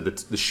he said that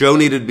the show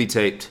needed to be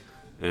taped,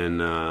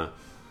 and the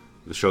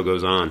show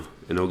goes on.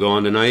 And it'll go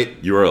on tonight.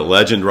 You are a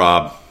legend,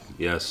 Rob.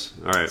 Yes.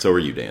 All right. So are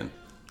you, Dan.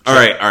 All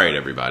right,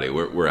 everybody.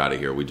 We're out of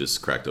here. We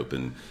just cracked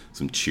open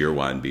some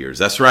Cheerwine beers.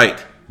 That's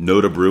right.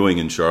 Noda Brewing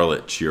in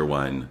Charlotte,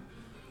 Cheerwine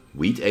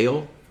wheat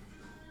ale,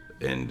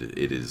 and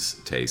it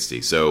is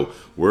tasty. So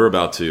we're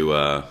about to,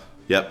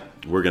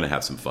 we're going to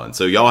have some fun.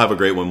 So y'all have a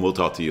great one. We'll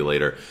talk to you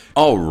later.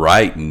 All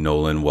right,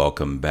 Nolan,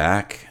 welcome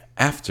back.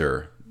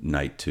 After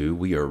night 2,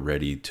 we are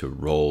ready to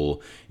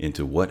roll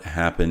into what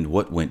happened,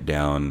 what went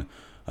down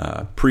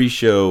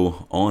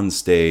pre-show, on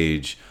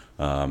stage,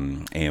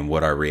 and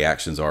what our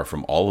reactions are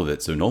from all of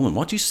it. So Nolan,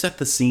 why don't you set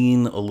the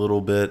scene a little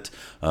bit,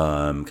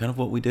 kind of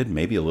what we did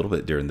maybe a little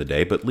bit during the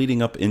day, but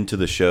leading up into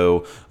the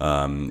show,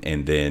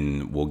 and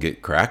then we'll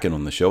get cracking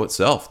on the show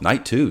itself.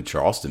 Night 2,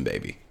 Charleston,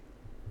 baby.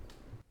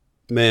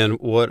 Man,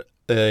 what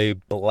a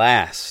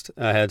blast.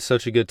 I had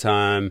such a good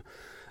time.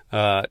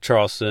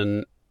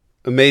 Charleston,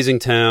 amazing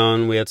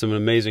town. We had some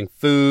amazing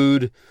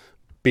food,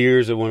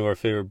 beers at one of our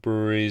favorite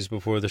breweries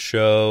before the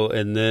show,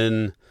 and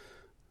then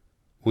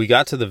we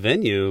got to the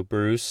venue,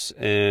 Bruce,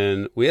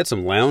 and we had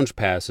some lounge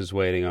passes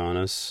waiting on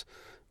us,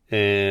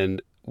 and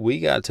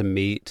we got to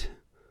meet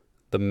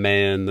the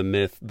man, the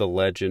myth, the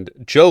legend,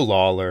 Joe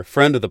Lawler,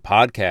 friend of the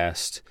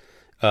podcast,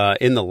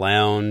 in the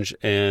lounge,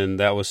 and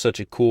that was such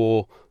a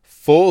cool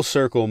full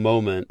circle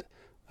moment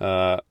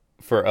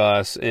for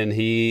us, and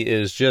he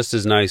is just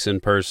as nice in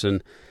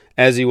person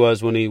as he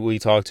was when we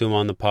talked to him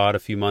on the pod a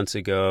few months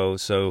ago.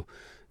 So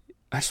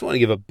I just want to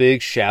give a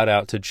big shout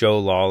out to Joe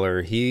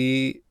Lawler.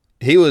 He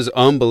was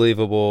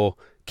unbelievable,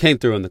 came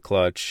through in the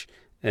clutch,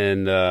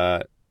 and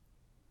my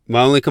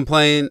only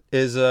complaint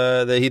is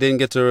that he didn't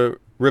get to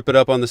rip it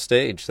up on the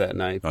stage that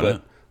night.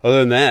 But other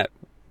than that,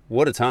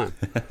 what a time.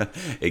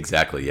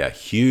 Exactly, yeah.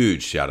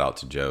 Huge shout out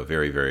to Joe.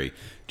 Very, very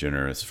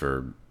generous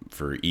for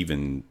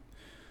even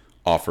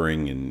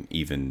offering and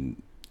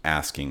even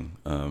asking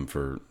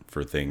for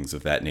things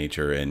of that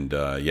nature. And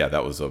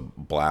that was a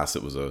blast.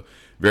 It was a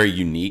very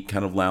unique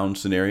kind of lounge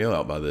scenario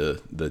out by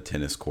the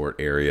tennis court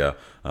area,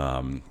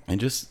 and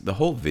just the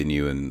whole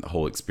venue and the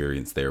whole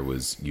experience there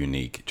was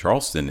unique.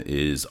 Charleston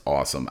is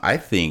awesome. I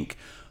think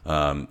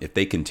if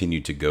they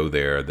continue to go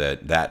there,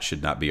 that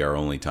should not be our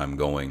only time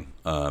going.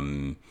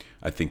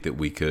 I think that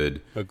we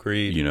could,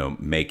 agreed,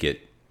 make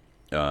it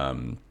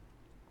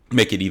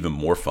even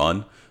more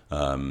fun.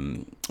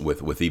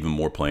 With even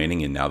more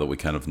planning, and now that we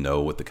kind of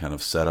know what the kind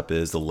of setup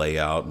is, the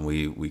layout, and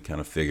we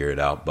kind of figure it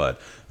out. But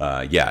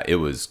it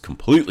was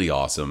completely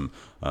awesome,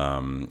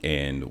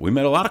 and we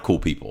met a lot of cool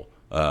people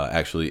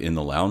actually in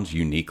the lounge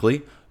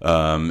uniquely,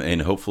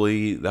 and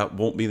hopefully that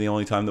won't be the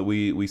only time that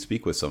we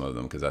speak with some of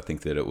them, because I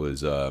think that it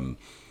was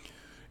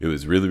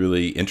really,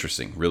 really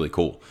interesting, really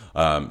cool.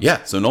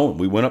 So Nolan,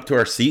 we went up to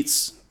our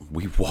seats.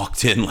 We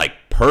walked in like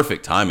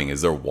perfect timing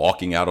as they're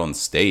walking out on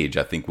stage.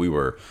 I think we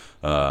were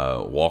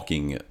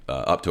walking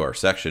up to our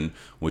section,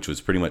 which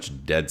was pretty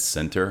much dead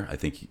center. I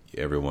think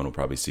everyone will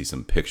probably see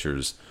some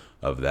pictures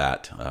of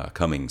that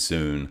coming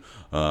soon.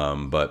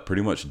 But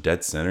pretty much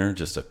dead center,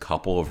 just a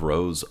couple of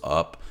rows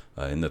up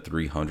in the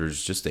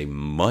 300s, just a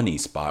money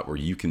spot where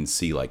you can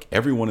see like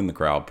everyone in the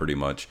crowd pretty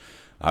much.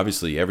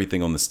 Obviously,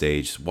 everything on the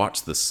stage.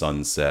 Watch the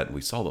sunset.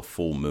 We saw the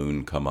full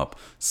moon come up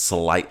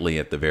slightly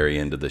at the very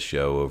end of the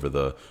show over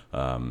the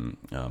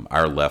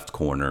our left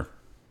corner.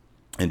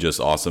 and just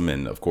awesome.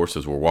 And of course,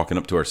 as we're walking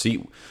up to our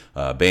seat,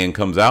 band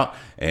comes out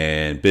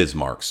and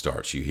Bismarck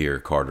starts. You hear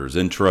Carter's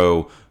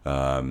intro.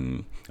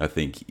 I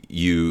think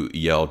you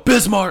yelled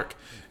Bismarck,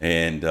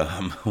 and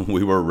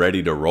we were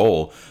ready to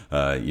roll.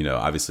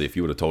 Obviously, if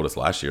you would have told us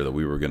last year that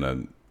we were going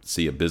to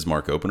see a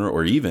Bismarck opener,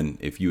 or even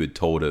if you had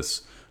told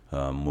us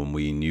when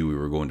we knew we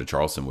were going to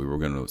Charleston, we were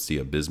going to see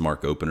a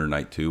Bismarck opener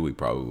night 2, we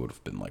probably would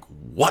have been like,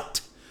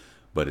 what?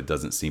 But it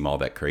doesn't seem all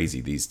that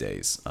crazy these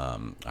days,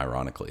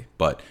 ironically.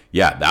 But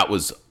yeah, that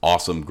was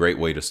awesome. Great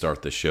way to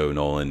start the show,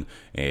 Nolan.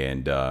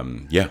 And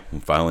we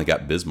finally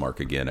got Bismarck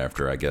again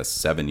after, I guess,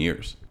 7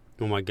 years.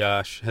 Oh my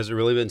gosh. Has it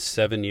really been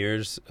 7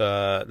 years?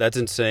 That's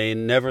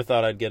insane. Never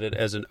thought I'd get it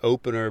as an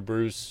opener,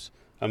 Bruce.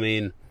 I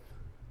mean,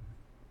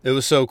 it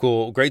was so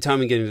cool. Great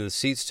time in getting to the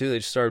seats, too. They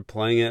just started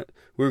playing it.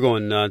 We were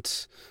going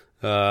nuts.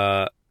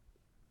 Thank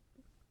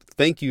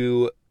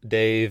you,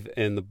 Dave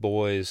and the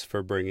boys,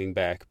 for bringing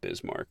back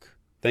Bismarck.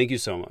 Thank you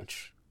so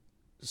much.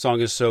 The song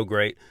is so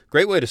great.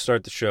 Great way to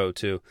start the show,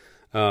 too.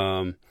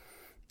 And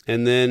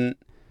then,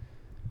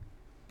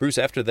 Bruce,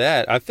 after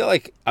that, I felt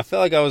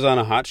like I was on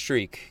a hot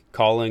streak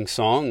calling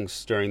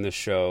songs during the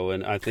show,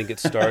 and I think it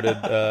started.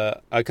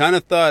 I kind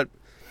of thought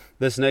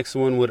this next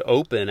one would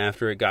open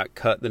after it got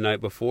cut the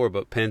night before,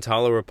 but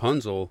Pantala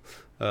Rapunzel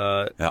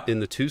in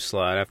the 2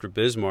 slide after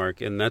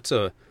Bismarck, and that's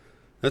a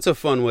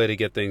fun way to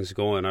get things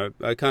going.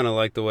 I kind of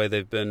like the way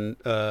they've been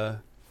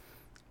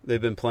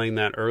playing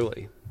that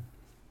early.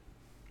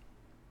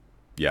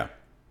 Yeah,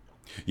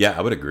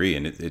 I would agree,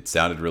 and it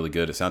sounded really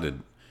good. It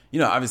sounded,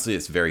 obviously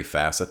it's very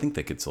fast. I think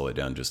they could slow it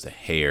down just a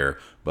hair,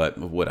 but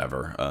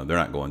whatever. They're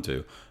not going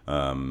to.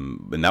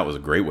 And that was a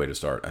great way to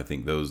start. I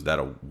think that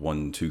a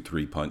 1, 2,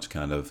 3 punch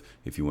kind of,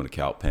 if you want to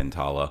count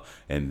Pantala,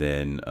 and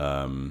then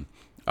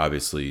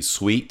obviously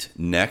Sweet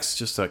next,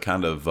 just to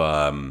kind of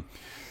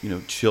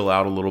chill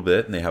out a little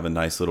bit. And they have a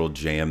nice little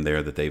jam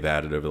there that they've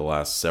added over the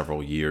last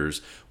several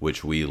years,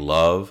 which we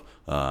love.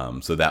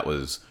 So that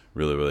was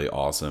really, really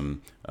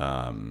awesome.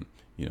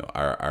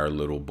 Our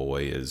little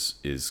boy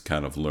is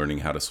kind of learning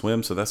how to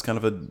swim, so that's kind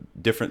of a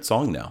different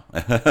song now.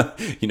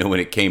 When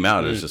it came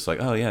out, it was just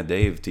like, oh yeah,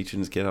 Dave teaching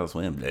his kid how to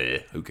swim.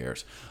 Who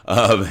cares?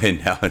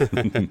 And now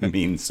it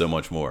means so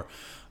much more.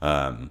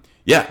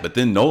 But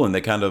then Nolan,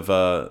 they kind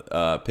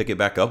of pick it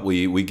back up.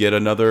 We get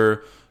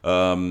another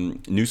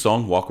new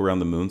song, Walk Around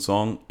the Moon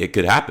song. It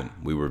could happen.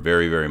 We were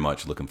very, very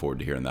much looking forward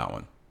to hearing that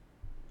one.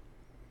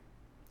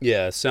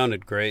 Yeah, it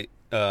sounded great.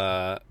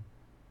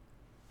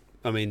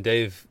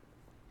 Dave,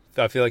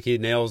 I feel like he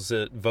nails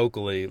it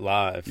vocally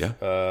live. Yeah.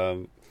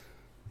 A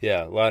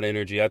lot of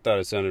energy. I thought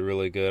it sounded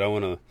really good. I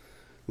want to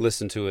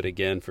listen to it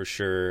again for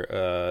sure.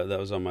 That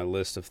was on my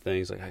list of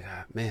things. Like,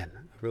 man,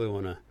 I really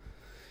want to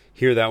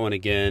hear that one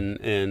again.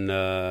 And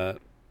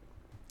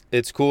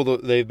it's cool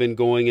that they've been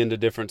going into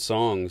different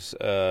songs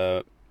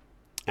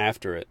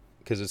after it,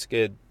 because it's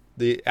good.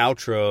 The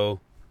outro,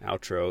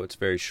 it's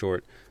very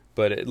short,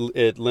 but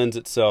it lends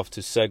itself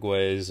to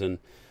segues, and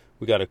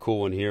we got a cool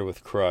one here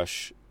with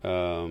Crush.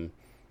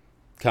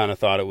 Kind of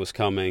thought it was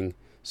coming.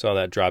 Saw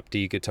that drop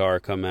D guitar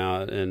come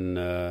out,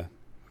 and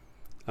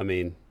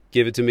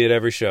give it to me at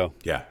every show.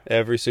 Yeah,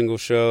 every single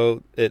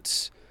show.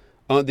 It's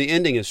the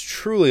ending is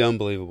truly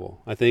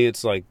unbelievable. I think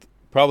it's like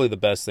probably the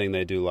best thing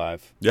they do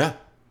live. Yeah,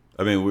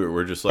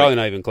 we're just like probably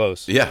not even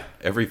close. Yeah,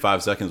 every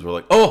 5 seconds we're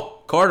like,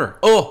 oh Carter,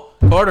 oh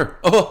Carter,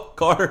 oh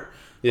Carter,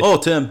 oh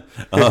Tim.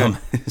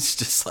 It's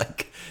just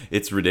like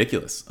it's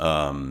ridiculous.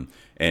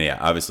 And yeah,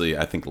 obviously,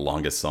 I think the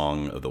longest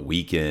song of the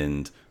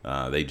weekend.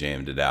 They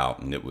jammed it out,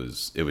 and it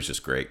was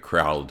just great.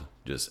 Crowd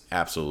just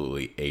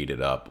absolutely ate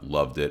it up,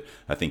 loved it.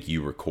 I think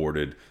you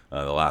recorded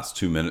the last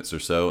 2 minutes or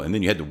so, and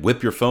then you had to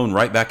whip your phone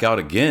right back out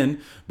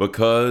again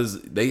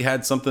because they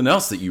had something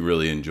else that you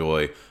really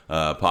enjoy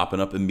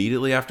popping up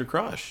immediately after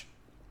Crush.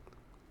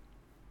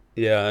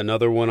 Yeah,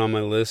 another one on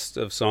my list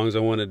of songs I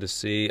wanted to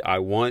see. I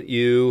Want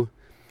You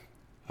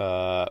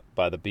by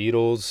the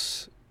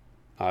Beatles.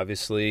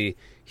 Obviously,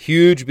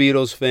 huge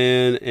Beatles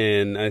fan,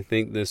 and I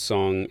think this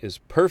song is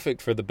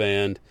perfect for the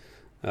band.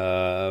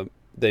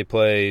 They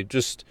play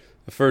just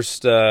the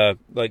first 2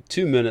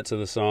 minutes of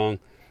the song,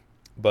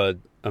 but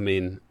I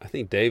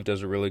think Dave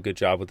does a really good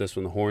job with this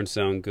one. The horns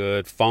sound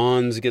good.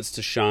 Fonz gets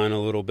to shine a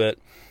little bit.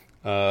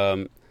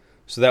 So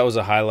that was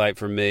a highlight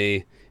for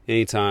me.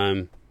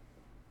 Anytime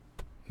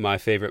my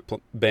favorite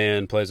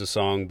band plays a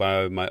song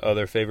by my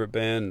other favorite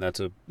band,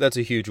 that's a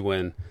huge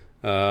win.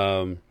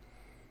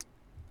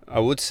 I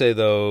would say,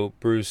 though,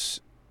 Bruce,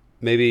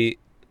 maybe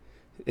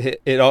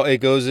it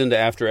goes into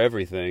After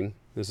Everything.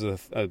 This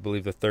is, I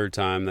believe, the third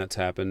time that's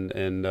happened,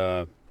 and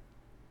I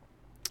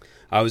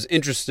was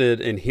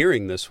interested in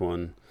hearing this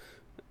one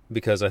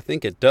because I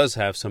think it does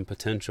have some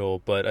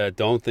potential, but I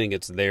don't think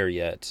it's there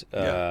yet.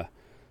 Yeah.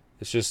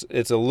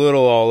 It's a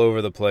little all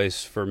over the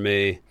place for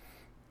me.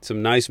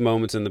 Some nice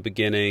moments in the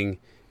beginning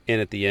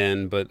and at the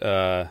end, but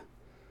the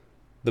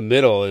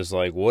middle is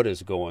like, what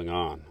is going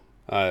on?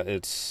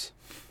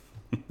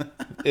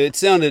 It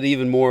sounded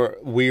even more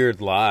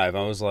weird live.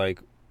 I was like,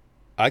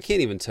 I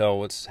can't even tell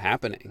what's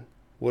happening.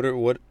 What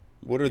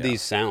are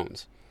these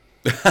sounds?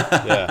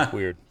 Yeah,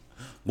 weird.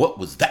 What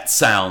was that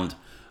sound?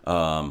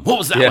 What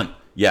was that one?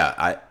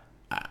 Yeah,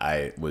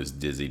 I was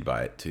dizzied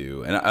by it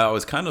too, and I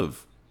was kind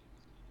of,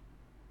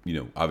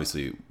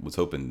 obviously was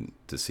hoping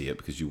to see it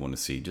because you want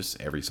to see just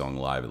every song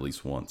live at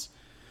least once,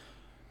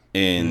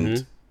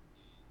 and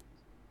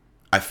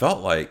I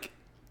felt like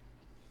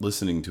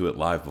listening to it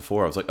live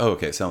before. I was like, oh,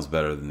 okay, it sounds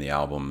better than the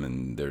album,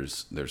 and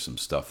there's some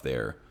stuff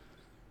there.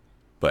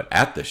 But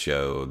at the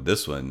show,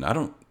 this one, I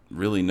don't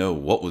really know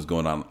what was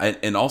going on,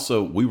 and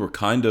also we were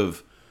kind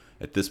of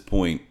at this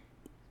point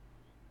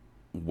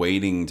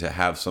waiting to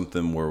have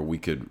something where we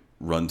could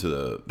run to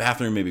the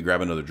bathroom, maybe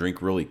grab another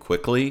drink really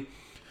quickly.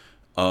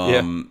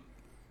 And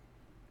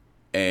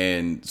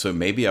so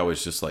maybe I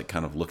was just like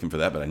kind of looking for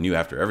that, but I knew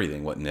after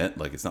everything, wasn't it?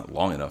 Like, it's not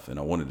long enough, and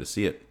I wanted to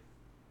see it.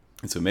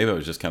 And so maybe I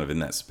was just kind of in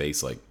that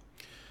space, like,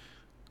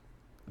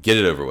 get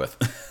it over with.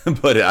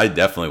 But I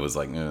definitely was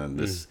like,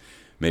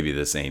 maybe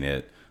this ain't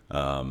it.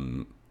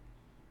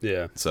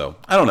 Yeah. So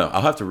I don't know.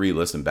 I'll have to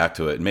re-listen back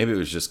to it. Maybe it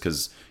was just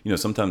because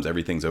sometimes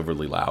everything's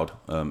overly loud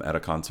at a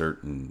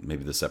concert, and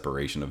maybe the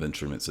separation of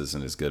instruments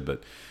isn't as good.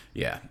 But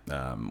yeah,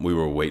 we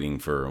were waiting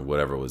for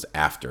whatever was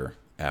after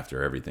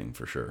everything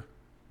for sure.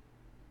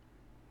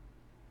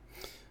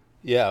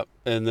 Yeah,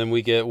 and then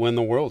we get When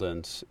the World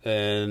Ends,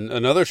 and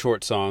another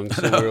short song.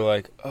 So we were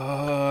like,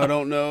 I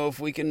don't know if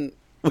we can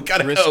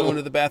risk going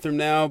to the bathroom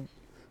now,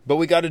 but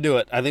we got to do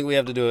it. I think we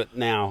have to do it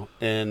now.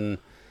 And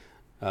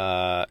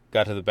got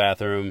to the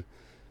bathroom.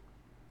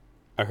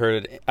 I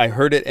heard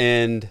it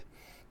end,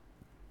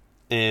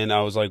 and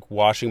I was like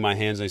washing my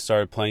hands. And they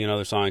started playing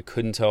another song. I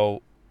couldn't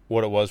tell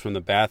what it was from the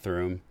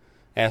bathroom.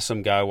 Asked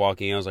some guy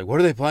walking in. I was like, "What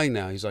are they playing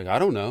now?" He's like, "I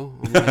don't know."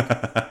 I'm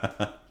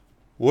like,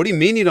 "What do you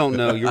mean you don't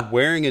know? You're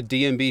wearing a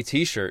DMB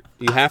T-shirt.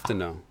 You have to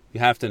know. You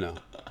have to know."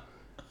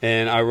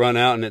 And I run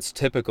out, and it's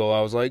typical.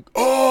 I was like,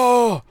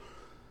 "Oh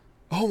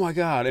my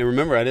God!" And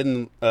remember, I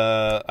didn't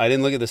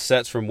look at the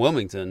sets from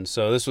Wilmington,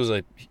 so this was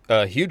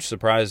a huge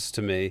surprise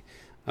to me.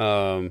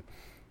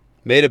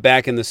 Made it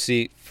back in the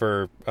seat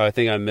for, I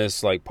think I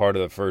missed like part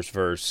of the first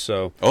verse.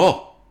 So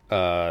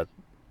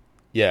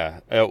yeah,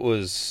 it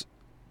was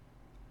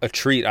a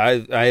treat.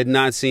 I had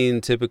not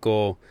seen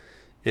Typical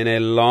in a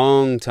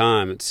long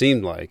time. It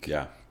seemed like.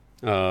 Yeah.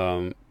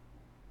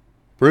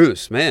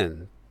 Bruce,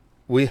 man,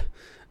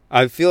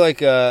 I feel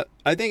like I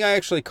think I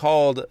actually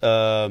called.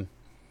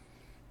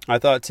 I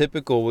thought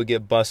Typical would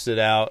get busted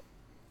out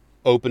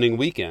opening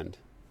weekend,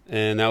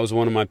 and that was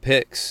one of my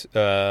picks.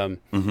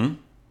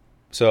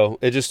 So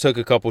it just took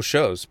a couple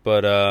shows,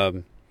 but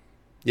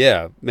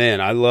yeah,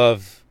 man, I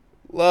love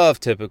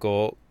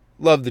Typical.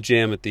 Love the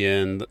jam at the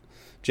end.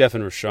 Jeff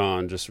and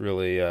Rashawn just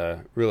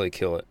really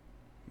kill it.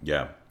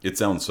 Yeah, it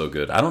sounds so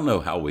good. I don't know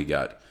how we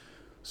got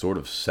sort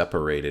of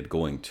separated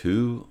going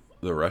to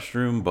the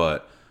restroom,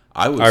 but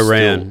I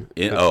ran.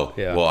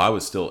 Well, I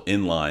was still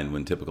in line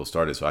when Typical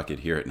started, so I could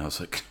hear it, and I was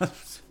like,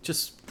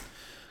 just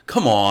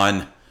come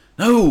on,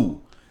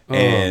 no.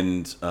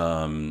 And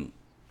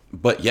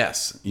but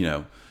yes,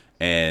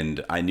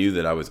 and I knew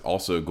that I was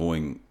also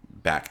going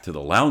back to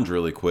the lounge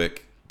really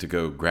quick to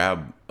go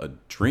grab a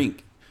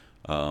drink,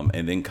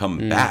 and then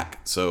come back.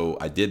 So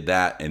I did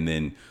that, and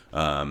then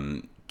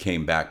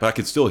came back, but I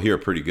could still hear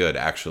pretty good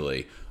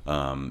actually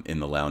in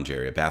the lounge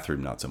area.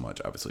 Bathroom not so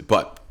much, obviously,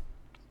 but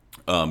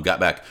got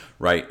back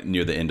right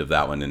near the end of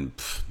that one, and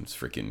it's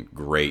freaking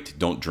great.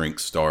 Don't Drink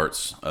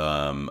starts.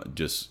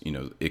 Just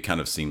it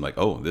kind of seemed like,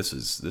 oh, this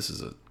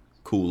is a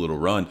cool little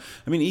run.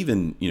 I mean,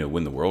 even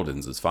When the World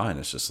Ends is fine.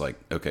 It's just like,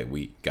 okay,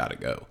 we gotta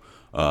go.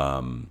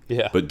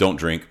 Yeah. But Don't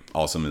Drink,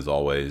 awesome as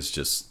always.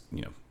 Just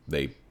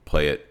they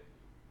play it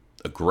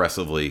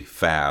aggressively,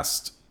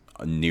 fast,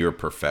 near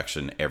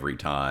perfection every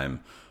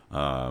time.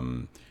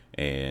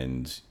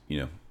 And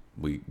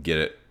we get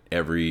it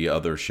every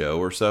other show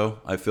or so,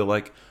 I feel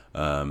like.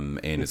 And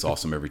it's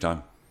awesome every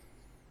time.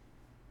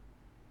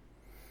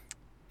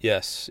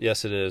 Yes,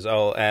 it is.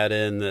 I'll add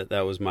in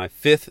that was my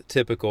fifth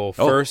Typical,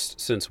 first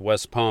since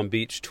West Palm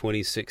Beach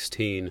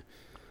 2016.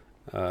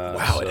 Wow,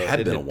 so it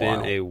had been a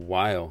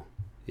while.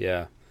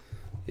 Yeah,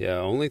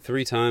 only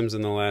 3 times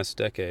in the last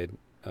decade.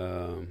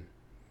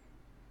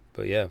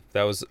 But yeah,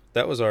 that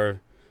was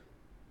our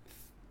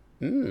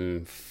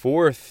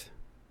fourth,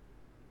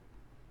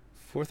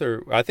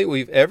 or I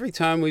think every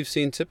time we've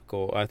seen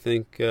Typical, I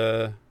think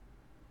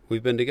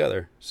we've been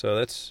together. So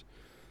that's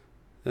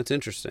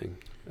interesting.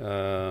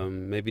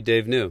 Maybe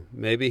Dave knew.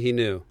 Maybe he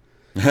knew.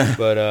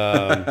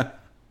 But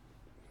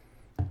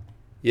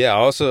yeah.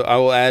 Also, I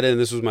will add in.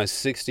 This was my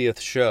 60th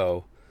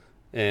show,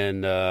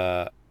 and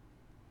 5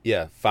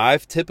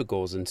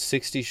 Typicals and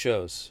 60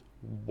 shows.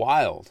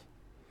 Wild.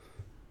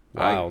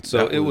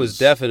 So it was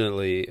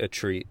definitely a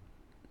treat.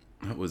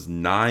 That was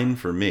 9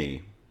 for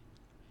me.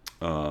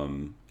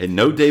 And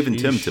no Dave and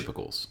Tim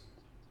Typicals.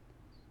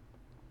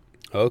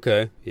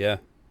 Okay. Yeah.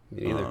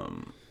 Me neither.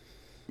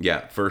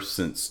 Yeah, first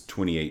since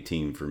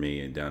 2018 for me,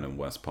 and down in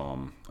West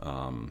Palm.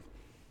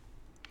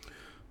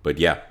 But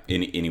yeah,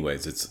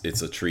 anyways,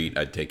 it's a treat.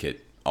 I'd take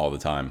it all the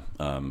time.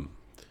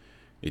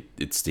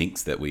 It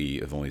stinks that we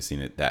have only seen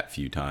it that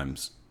few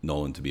times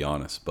Nolan, to be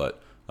honest.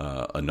 But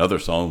another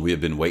song we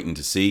have been waiting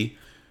to see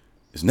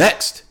is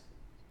next.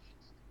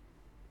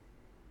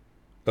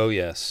 Oh,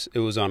 yes. It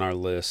was on our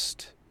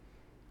list.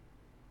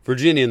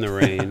 Virginia in the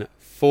Rain,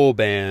 full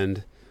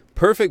band.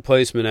 Perfect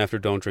placement after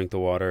Don't Drink the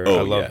Water. Oh,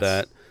 I love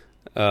yes.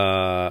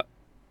 that.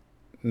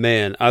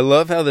 Man, I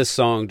love how this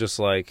song just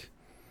like,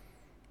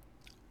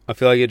 I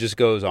feel like it just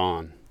goes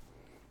on.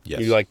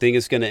 Yes. You like think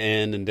it's going to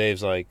end, and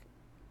Dave's like,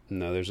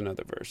 no, there's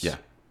another verse. Yeah.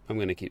 I'm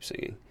going to keep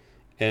singing.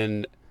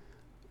 And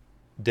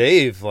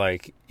Dave,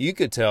 like, you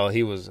could tell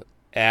he was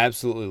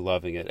absolutely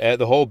loving it.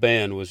 The whole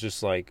band was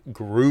just like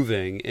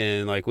grooving,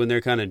 and like when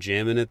they're kind of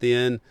jamming at the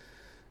end,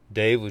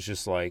 Dave was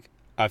just like,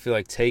 I feel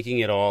like taking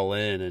it all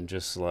in and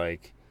just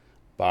like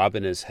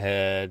bobbing his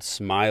head,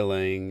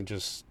 smiling,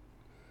 just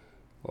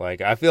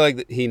like, I feel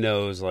like he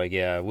knows, like,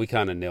 yeah, we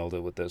kind of nailed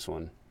it with this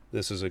one.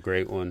 This is a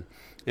great one.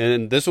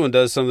 And this one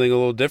does something a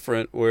little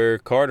different where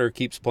Carter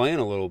keeps playing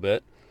a little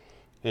bit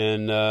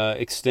and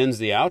extends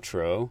the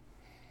outro.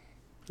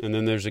 And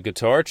then there's a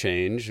guitar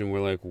change, and we're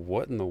like,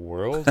 what in the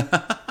world?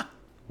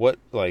 What,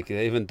 like,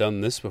 they haven't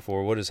done this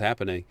before. What is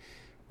happening?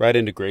 Right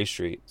into Gray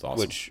Street, It's awesome.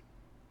 which,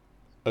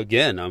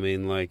 again, I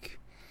mean, like,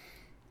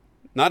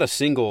 not a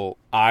single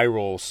eye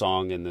roll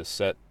song in this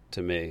set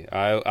to me.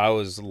 I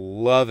was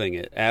loving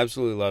it,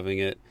 absolutely loving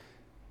it.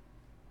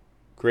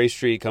 Gray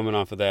Street coming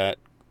off of that.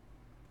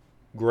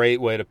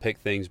 Great way to pick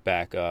things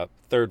back up.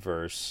 Third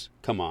verse,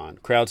 come on.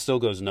 Crowd still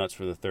goes nuts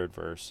for the third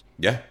verse.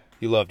 Yeah.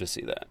 You love to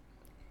see that.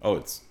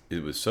 Oh,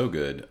 it was so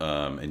good,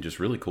 and just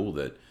really cool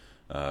that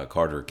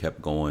Carter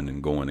kept going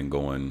and going and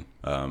going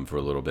for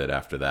a little bit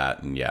after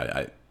that. And yeah,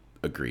 I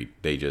agreed.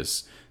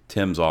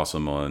 Tim's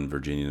awesome on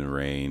Virginia in the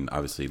Rain.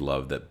 Obviously,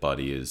 love that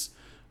Buddy is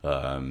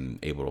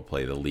able to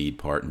play the lead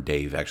part, and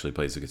Dave actually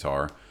plays the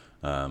guitar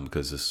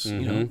because this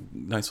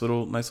nice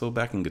little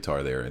backing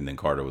guitar there. And then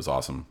Carter was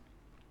awesome.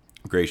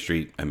 Gray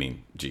Street, I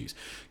mean, geez,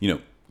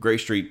 Gray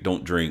Street,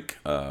 Don't Drink,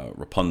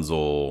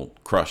 Rapunzel,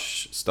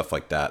 Crush, stuff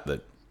like that.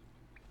 That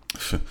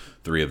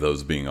 3 of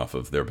those being off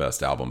of their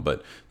best album,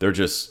 but they're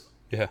just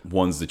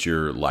ones that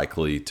you're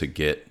likely to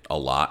get a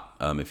lot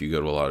if you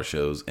go to a lot of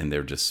shows, and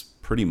they're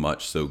just pretty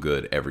much so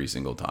good every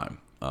single time,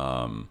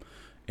 and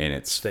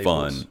it's Staples.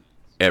 fun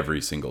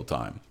every single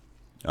time.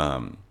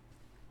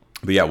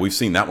 But yeah, we've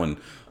seen that one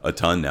a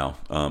ton now.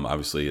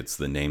 Obviously, it's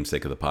the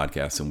namesake of the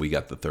podcast, and we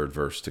got the third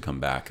verse to come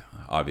back,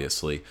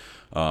 obviously.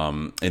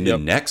 And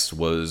then next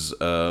was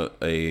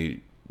a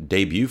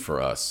debut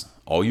for us.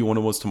 All You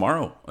Wanted Was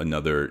Tomorrow,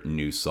 another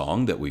new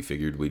song that we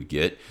figured we'd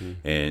get.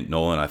 And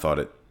Nolan, I thought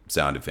it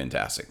sounded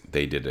fantastic.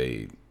 They did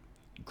a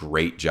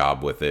great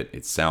job with it.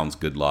 It sounds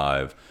good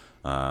live.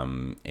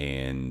 And,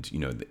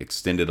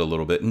 extended a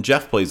little bit. And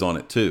Jeff plays on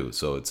it too.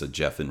 So it's a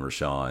Jeff and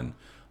Rashawn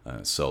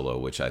solo,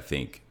 which I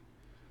think,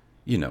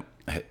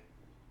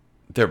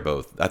 they're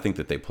both, I think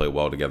that they play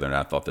well together. And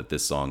I thought that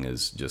this song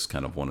is just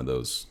kind of one of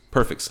those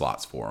perfect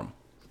slots for them.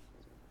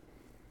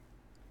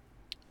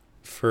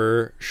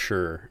 For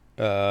sure.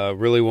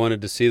 Really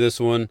wanted to see this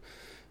one.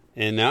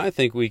 And now I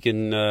think we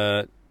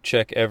can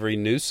check every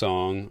new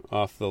song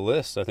off the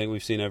list. I think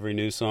we've seen every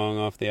new song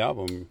off the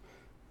album.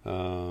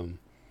 I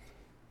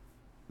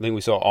think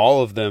we saw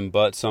all of them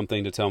but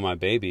Something to Tell My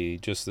Baby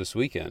just this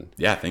weekend.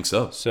 Yeah, I think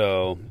so.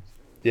 So,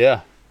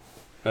 yeah.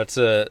 That's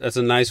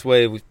a nice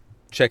way. We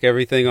check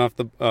everything off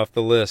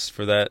the list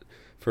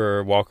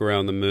for Walk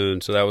Around the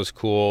Moon. So that was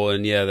cool.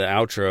 And yeah, the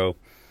outro,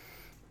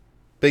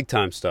 big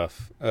time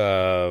stuff.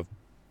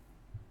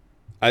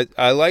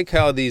 I like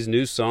how these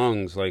new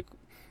songs, like,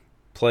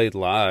 played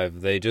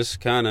live. They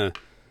just sound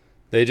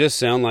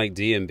like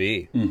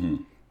D&B. Mm-hmm.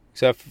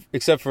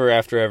 Except for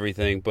After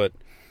Everything, but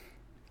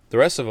the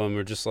rest of them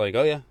are just like,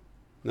 oh yeah,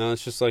 no,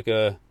 it's just like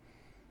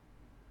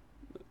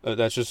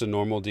that's just a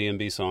normal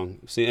D&B song.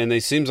 See, and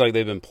it seems like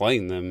they've been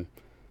playing them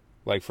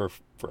like for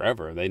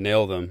forever. They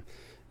nail them.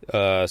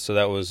 So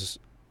that was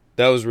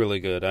really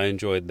good. I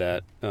enjoyed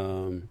that.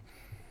 And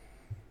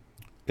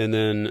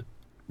then,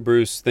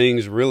 Bruce,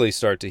 things really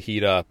start to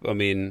heat up. I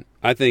mean,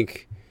 I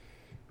think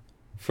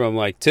from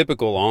like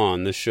Typical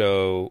on, the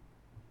show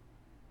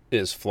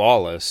is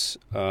flawless.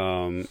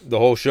 The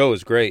whole show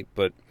is great,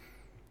 but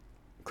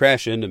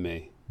Crash Into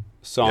Me,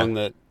 song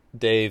that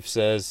Dave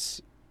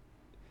says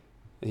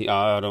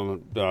I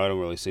don't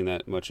really sing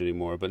that much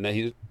anymore, but now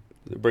he's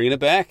bringing it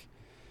back.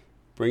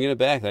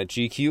 That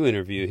GQ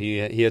interview,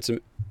 he had some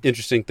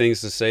interesting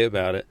things to say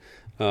about it.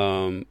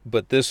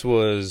 But this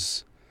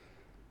was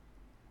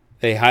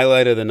a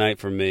highlight of the night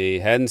for me.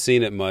 Hadn't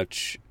seen it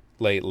much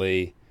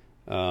lately.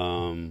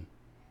 But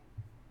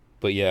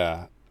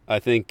yeah, I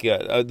think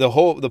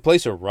the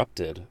place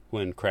erupted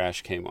when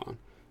Crash came on.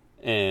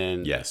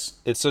 And yes,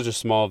 it's such a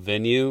small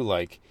venue,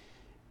 like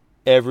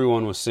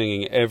everyone was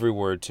singing every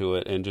word to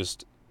it, and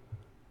just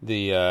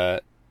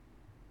the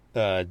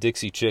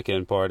Dixie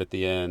Chicken part at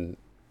the end,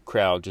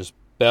 crowd just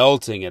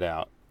belting it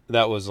out.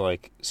 That was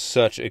like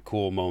such a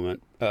cool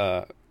moment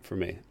for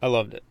me. I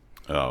loved it.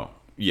 Oh,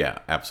 yeah,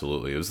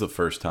 absolutely. It was the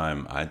first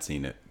time I'd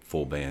seen it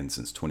full band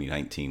since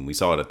 2019. We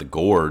saw it at the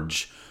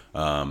Gorge,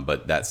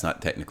 but that's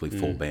not technically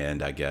full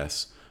band, I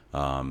guess.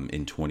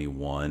 in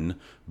 21,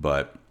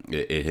 but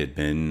it had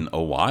been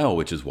a while,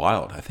 which is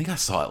wild. I think I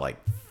saw it like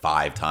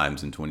 5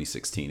 times in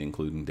 2016,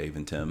 including Dave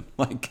and Tim,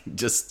 like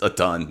just a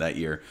ton that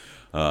year.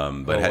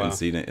 But I hadn't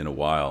seen it in a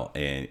while,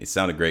 and it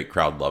sounded great.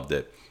 Crowd loved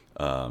it.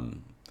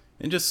 And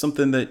just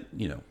something that,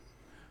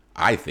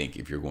 I think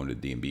if you're going to a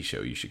D&B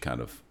show, you should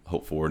kind of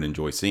hope for and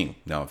enjoy seeing.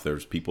 Now, if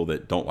there's people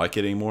that don't like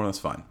it anymore, that's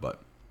fine.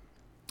 But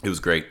it was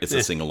great. It's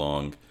a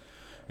sing-along,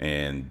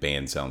 and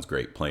band sounds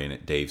great playing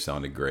it. Dave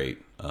sounded great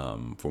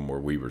from where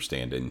we were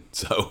standing.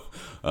 So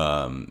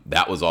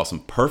that was awesome.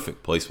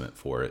 Perfect placement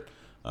for it.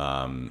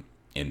 And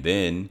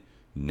then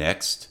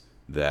next,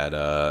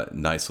 that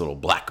nice little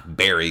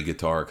Blackberry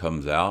guitar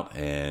comes out,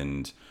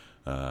 and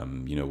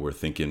we're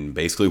thinking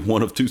basically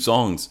one of 2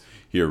 songs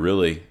here,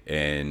 really.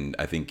 And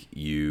I think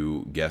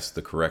you guessed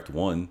the correct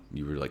one.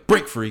 You were like,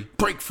 break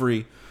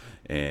free,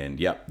 and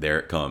yep, there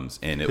it comes.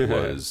 And it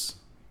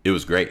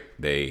was great.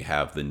 They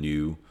have the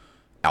new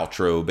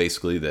outro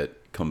basically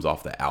that comes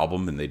off the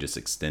album, and they just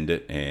extend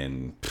it,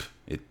 and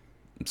it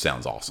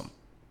sounds awesome.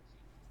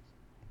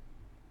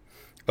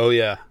 Oh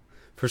yeah,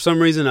 for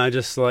some reason I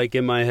just like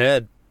in my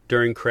head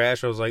during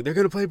Crash I was like, they're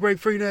gonna play Break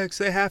Free next,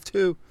 they have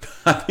to.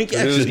 I think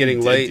actually it was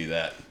getting late. Do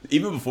that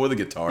even before the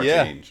guitar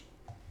change.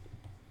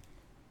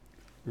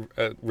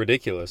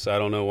 Ridiculous. I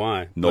don't know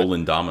why.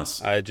 Nolan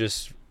Damas. I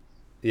just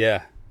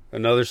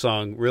another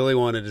song really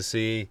wanted to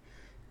see.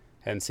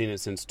 Hadn't seen it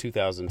since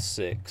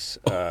 2006.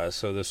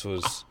 So this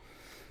was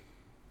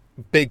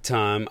big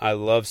time. I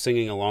love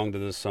singing along to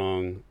this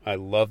song. I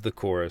love the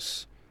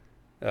chorus.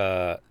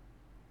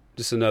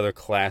 Just another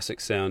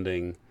classic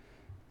sounding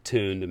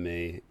tune to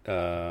me.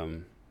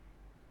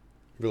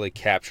 Really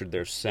captured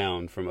their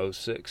sound from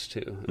 06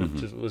 too.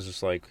 It was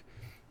just like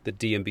the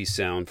D&B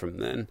sound from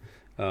then,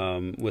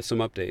 with some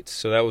updates.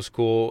 So that was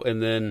cool.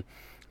 And then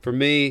for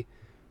me,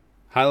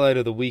 highlight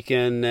of the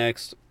weekend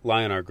next,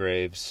 Lie in Our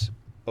Graves.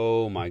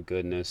 Oh my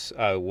goodness,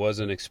 I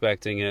wasn't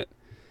expecting it,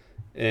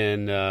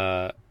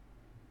 and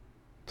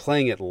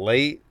playing it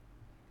late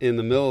in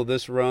the middle of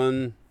this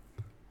run,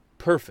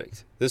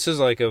 perfect. This is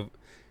like a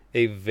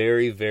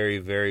very, very,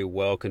 very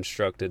well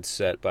constructed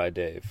set by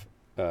Dave.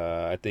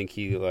 I think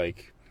he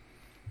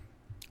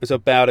it's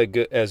about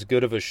as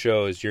good of a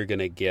show as you're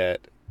gonna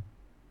get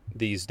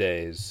these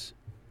days,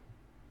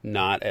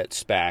 not at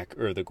SPAC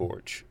or the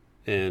Gorge.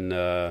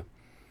 And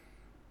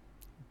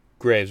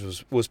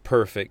Graves was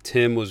perfect.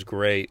 Tim was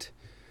great.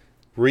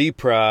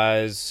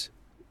 Reprise,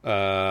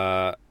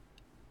 crowd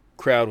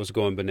was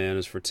going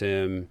bananas for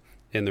Tim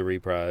in the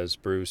reprise.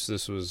 Bruce,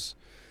 this was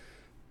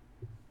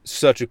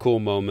such a cool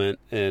moment,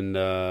 and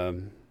a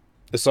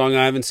song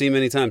I haven't seen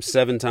many times,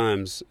 7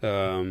 times.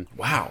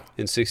 Wow.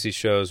 In 60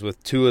 shows,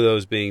 with 2 of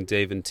those being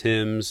Dave and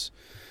Tim's,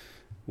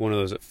 one of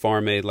those at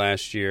Farm Aid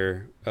last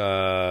year.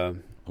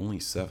 Only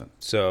 7.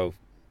 So,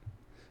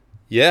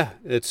 yeah,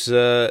 it's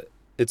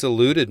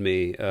eluded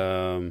me.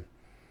 I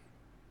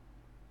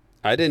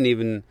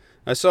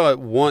saw it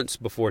once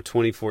before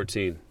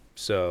 2014.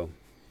 So,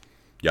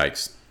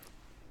 yikes.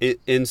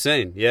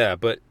 Insane. Yeah,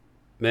 but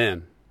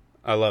man,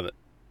 I love it.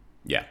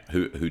 Yeah,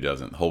 who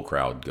doesn't? The whole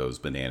crowd goes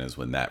bananas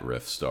when that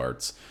riff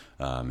starts.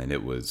 And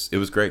it was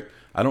great.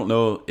 I don't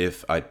know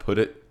if I'd put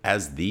it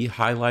as the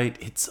highlight.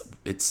 It's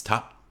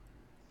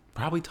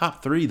probably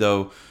top 3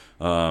 though.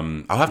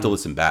 I'll have to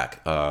listen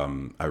back.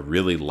 I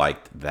really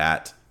liked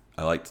that.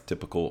 I liked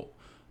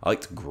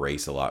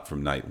Grace a lot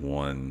from night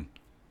 1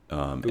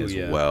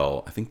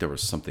 well. I think there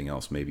was something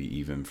else maybe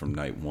even from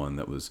night 1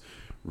 that was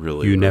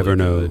really, You really Never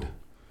good.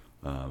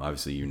 Know.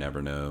 Obviously, You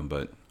Never Know,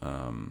 but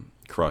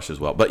Crush as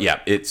well. But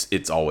yeah,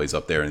 it's always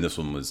up there, and this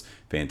one was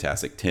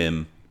fantastic.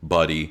 Tim,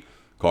 Buddy,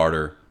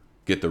 Carter,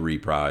 get the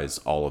reprise,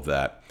 all of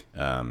that.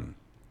 And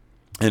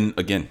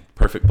again,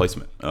 perfect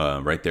placement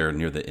right there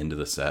near the end of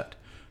the set.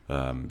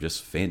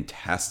 Just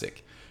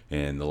fantastic.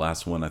 And the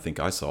last one I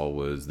think I saw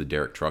was the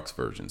Derek Trucks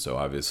version. So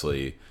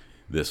obviously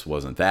this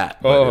wasn't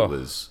that, but it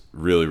was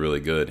really, really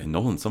good. And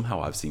Nolan,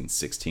 somehow I've seen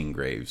 16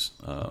 Graves.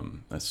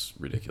 That's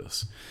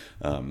ridiculous.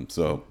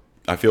 So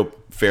I feel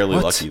fairly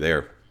lucky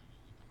there.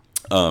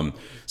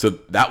 So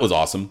that was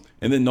awesome.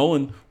 And then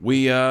Nolan,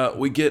 we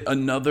get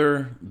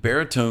another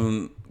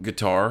baritone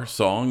guitar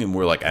song, and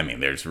we're like, I mean,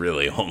 there's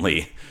really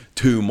only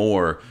 2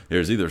 more.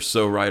 There's either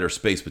So Right or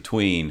Space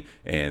Between,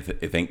 and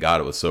thank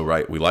God it was So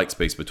Right. We like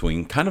Space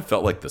Between. Kind of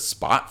felt like the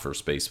spot for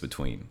Space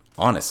Between,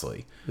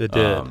 honestly. It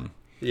did.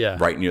 Yeah.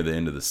 Right near the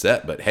end of the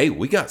set. But hey,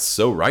 we got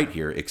So Right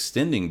here,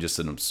 extending just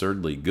an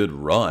absurdly good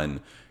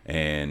run,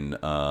 and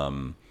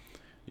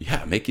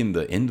making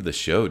the end of the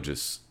show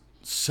just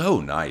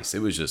so nice.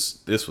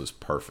 This was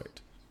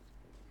perfect.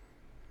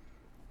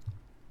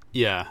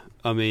 Yeah,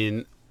 I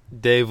mean,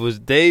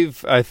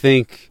 Dave. I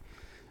think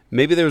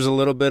maybe there was a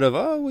little bit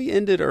of we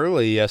ended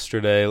early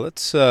yesterday.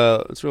 Let's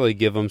really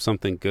give them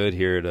something good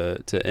here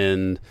to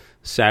end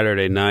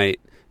Saturday night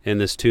in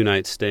this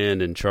 2-night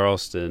stand in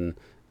Charleston.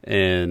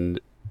 And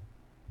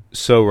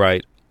So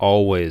Right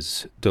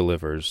always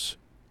delivers.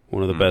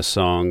 One of the best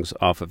songs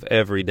off of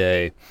Every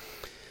Day.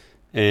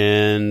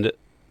 And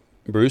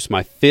Bruce,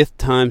 my 5th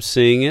time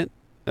seeing it.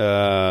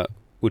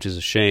 which is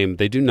a shame.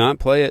 They do not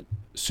play it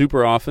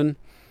super often.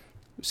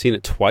 I've seen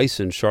it twice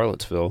in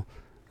Charlottesville,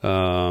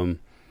 but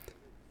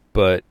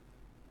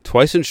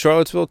twice in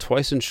Charlottesville,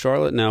 twice in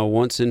Charlotte, now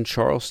once in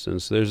Charleston.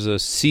 So there's a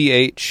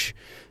CHAR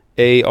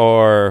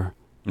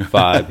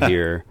vibe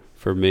here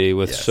for me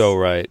with Yes. So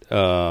Right.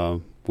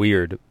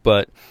 Weird,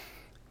 but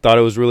thought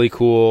it was really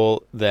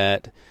cool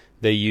that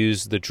they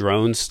used the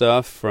drone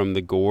stuff from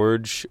the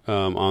gorge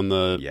on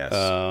the Yes.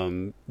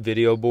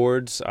 video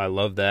boards. I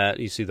love that.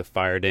 You see the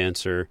fire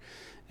dancer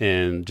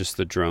and just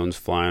the drones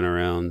flying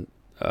around.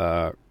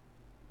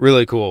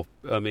 Really cool.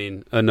 I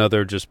mean,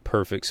 another just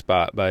perfect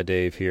spot by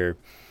Dave here.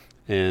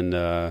 And,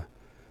 I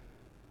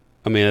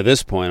mean, at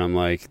this point, I'm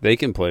like, they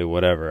can play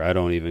whatever. I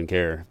don't even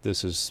care.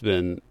 This has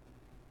been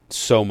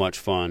so much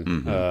fun.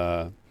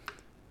 Mm-hmm.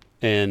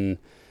 And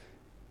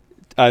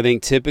I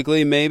think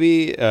typically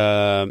maybe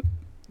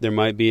there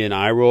might be an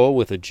eye roll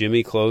with a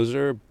Jimmy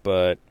closer,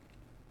 but,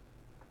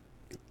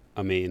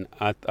 I mean,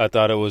 I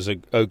thought it was a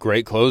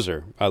great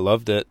closer. I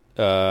loved it.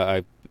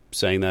 I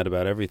saying that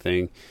about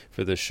everything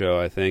for this show,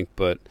 I think,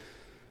 but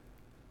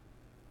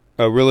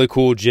a really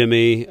cool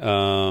Jimmy.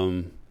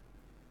 I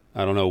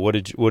don't know. What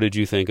did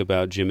you think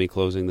about Jimmy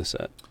closing the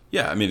set?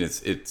 Yeah, I mean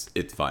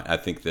it's fine. I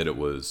think that it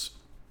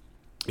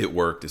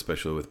worked,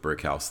 especially with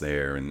Brick House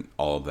there and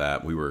all of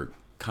that. We were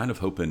kind of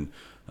hoping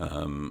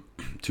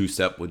Two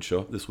Step would show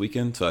up this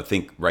weekend, so I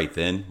think right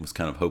then was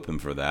kind of hoping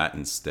for that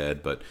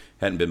instead, but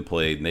hadn't been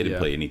played, and they didn't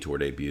play any tour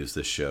debuts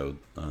this show,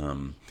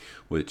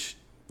 which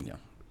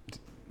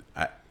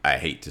I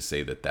hate to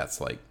say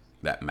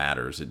that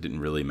matters. It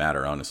didn't really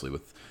matter, honestly,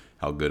 with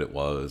how good it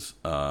was.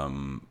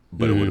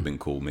 But it would have been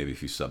cool maybe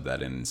if you subbed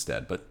that in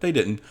instead. But they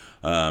didn't.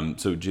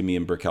 So Jimmy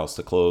and Brickhouse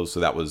to close. So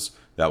that was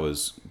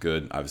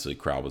good. Obviously,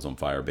 crowd was on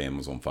fire. Band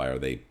was on fire.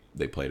 They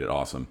played it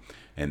awesome.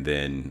 And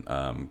then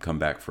come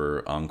back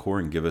for encore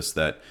and give us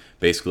that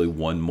basically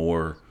one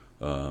more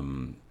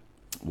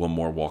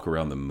Walk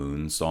Around the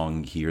Moon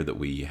song here that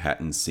we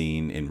hadn't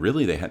seen. And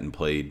really, they hadn't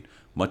played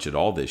much at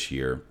all this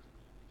year.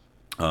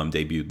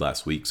 Debuted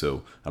last week,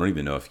 so I don't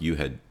even know if you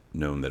had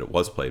known that it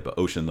was played, but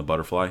Ocean the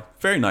Butterfly,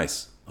 very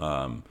nice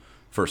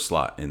first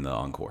slot in the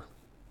encore.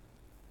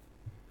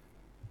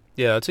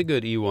 Yeah, it's a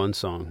good E1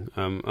 song.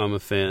 I'm a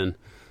fan.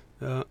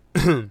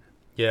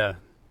 Yeah,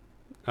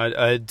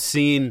 I'd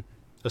seen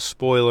a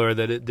spoiler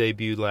that it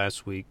debuted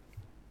last week,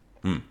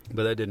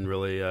 but that didn't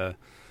really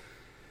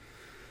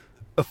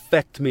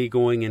affect me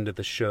going into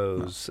the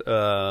shows.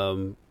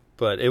 No.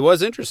 But it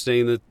was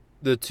interesting that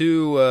the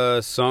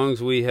two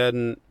songs we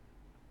hadn't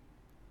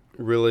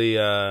really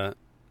that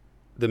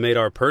made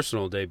our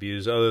personal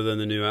debuts other than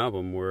the new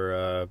album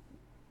were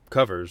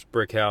covers,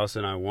 Brick House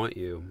and I Want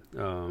You.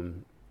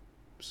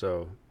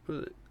 So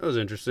it was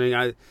interesting.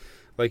 I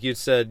like you'd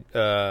said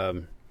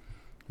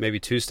maybe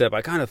Two Step.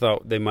 I kind of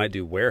thought they might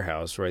do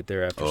Warehouse right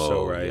there after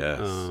So Right.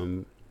 Yes.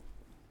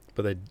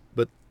 But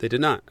they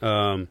did not.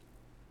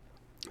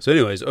 So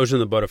anyways, Ocean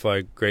the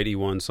Butterfly, great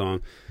E1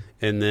 song.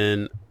 And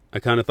then I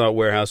kind of thought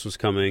Warehouse was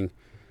coming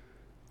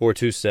or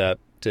Two Step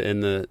to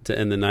end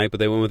the night, but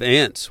they went with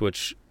Ants,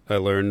 which I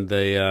learned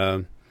they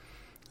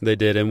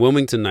did in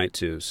Wilmington night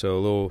too. So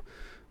a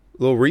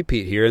little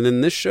repeat here, and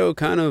then this show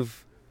kind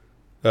of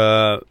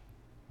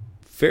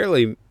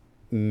fairly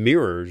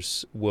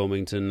mirrors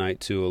Wilmington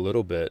night 2 a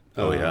little bit.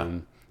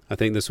 I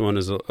think this one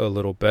is a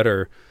little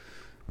better.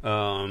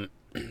 But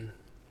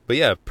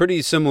yeah,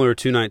 pretty similar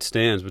 2-night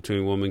stands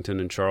between Wilmington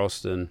and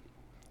Charleston.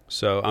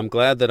 So I'm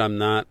glad that I'm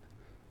not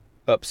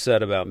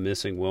upset about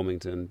missing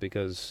Wilmington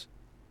because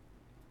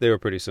they were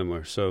pretty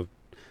similar. So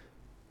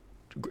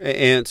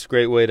Ants,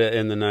 great way to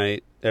end the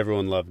night.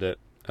 Everyone loved it.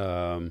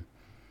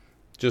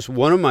 Just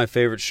one of my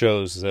favorite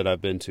shows that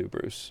I've been to,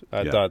 Bruce.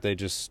 I thought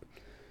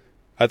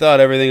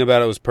everything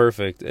about it was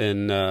perfect.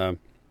 And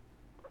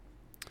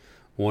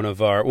one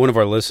of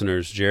our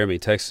listeners, Jeremy,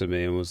 texted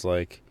me and was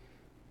like,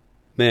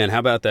 "Man, how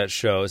about that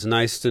show? It's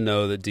nice to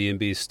know that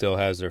D&B still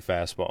has their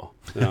fastball."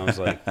 And I was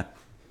like,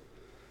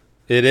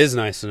 "It is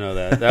nice to know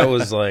that." That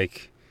was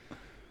like,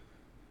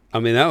 I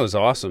mean, that was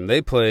awesome.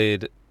 They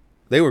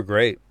were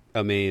great.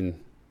 I mean,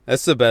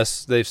 that's the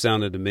best they've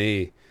sounded to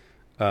me,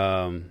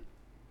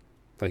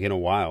 like in a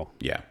while.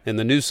 Yeah. And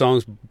the new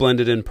songs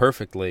blended in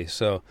perfectly.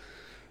 So,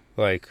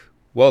 like,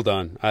 well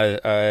done.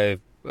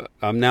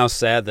 I'm now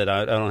sad that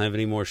I don't have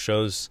any more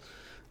shows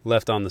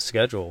left on the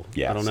schedule.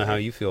 Yeah, I don't know how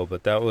you feel,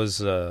 but that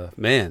was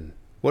man,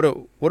 what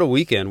a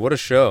weekend, what a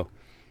show.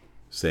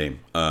 Same.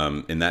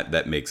 And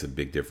that makes a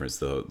big difference.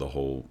 The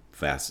whole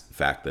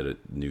fact that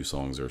new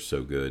songs are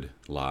so good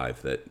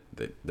live that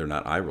they're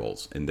not eye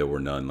rolls, and there were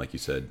none, like you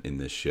said, in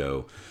this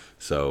show.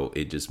 So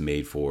it just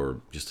made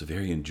for just a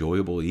very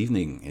enjoyable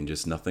evening, and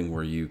just nothing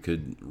where you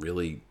could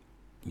really,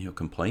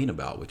 complain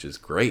about, which is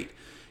great.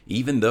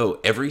 Even though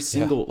every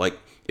single like,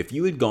 if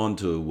you had gone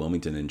to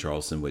Wilmington and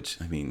Charleston, which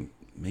I mean,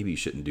 maybe you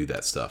shouldn't do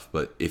that stuff,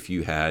 but if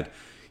you had,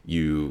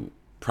 you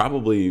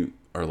probably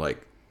are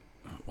like,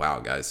 wow,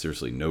 guys,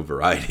 seriously, no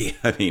variety.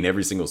 I mean,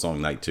 every single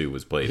song night 2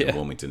 was played in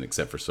Wilmington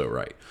except for So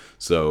Right.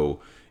 So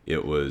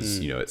it was,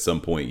 at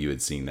some point you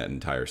had seen that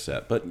entire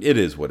set. But it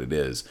is what it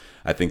is.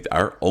 I think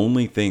our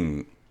only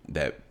thing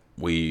that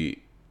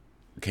we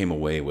came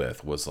away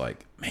with was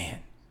like, man,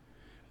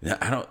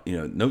 I don't,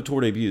 no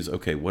tour debuts,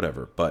 okay,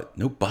 whatever, but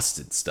no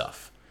busted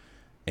stuff.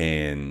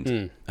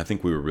 And I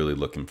think we were really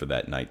looking for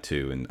that night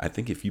too. And I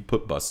think if you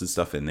put busted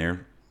stuff in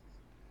there,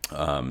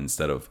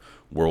 instead of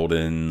World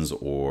Ends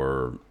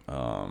or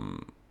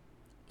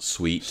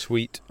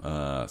Sweet,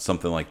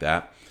 something like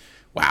that,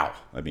 wow.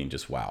 I mean,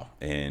 just wow.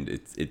 And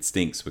it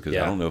stinks because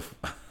I don't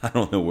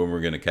know when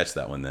we're going to catch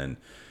that one then.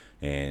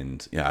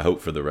 And I hope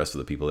for the rest of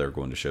the people that are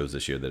going to shows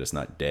this year that it's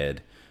not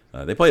dead.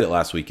 They played it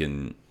last week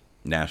in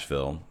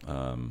Nashville,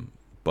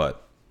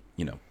 but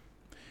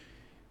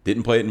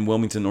didn't play it in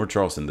Wilmington or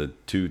Charleston, the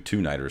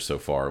two-nighters so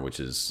far, which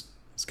is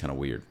kind of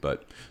weird.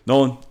 But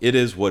Nolan, it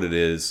is what it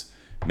is.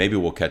 Maybe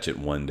we'll catch it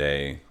one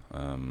day.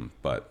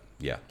 But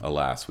yeah,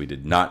 alas, we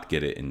did not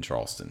get it in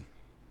Charleston.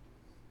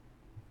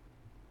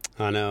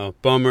 I know,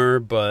 bummer,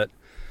 but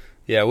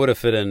yeah, it would have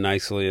fit in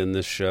nicely in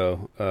this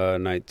show,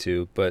 night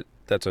 2, but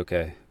that's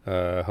okay.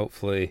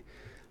 Hopefully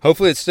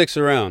it sticks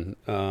around.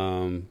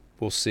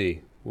 We'll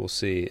see.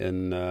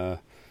 And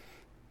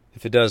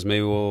if it does,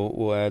 maybe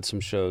we'll add some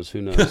shows.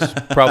 Who knows?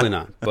 Probably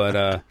not.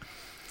 But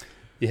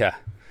yeah,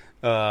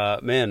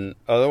 man.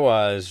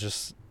 Otherwise,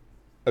 just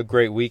a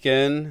great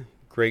weekend.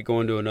 Great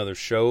going to another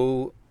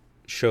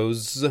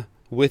shows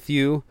with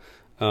you.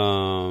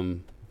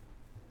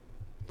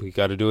 We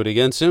got to do it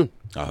again soon.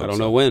 I don't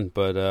know when,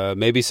 but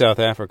maybe South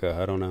Africa.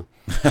 I don't know.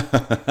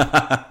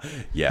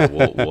 Yeah,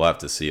 we'll have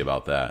to see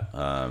about that.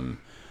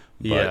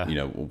 But,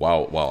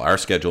 while our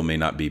schedule may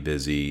not be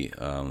busy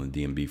on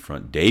the DMB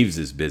front, Dave's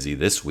is busy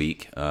this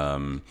week.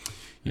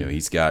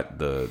 He's got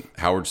the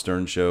Howard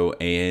Stern show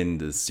and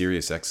the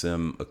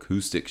SiriusXM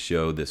acoustic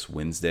show this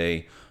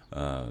Wednesday.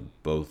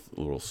 Both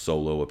little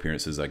solo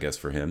appearances, I guess,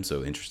 for him.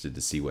 So interested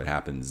to see what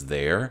happens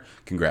there.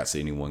 Congrats to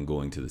anyone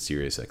going to the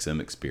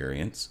SiriusXM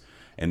experience.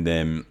 And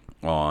then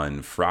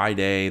on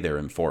Friday, they're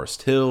in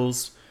Forest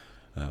Hills.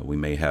 We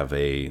may have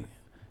an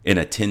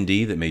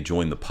attendee that may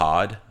join the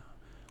pod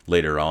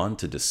later on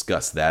to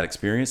discuss that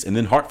experience. And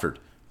then Hartford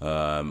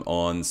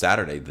on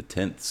Saturday, the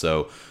 10th.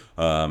 So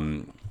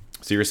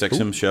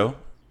SiriusXM show,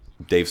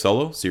 Dave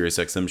Solo,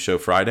 SiriusXM show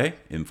Friday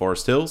in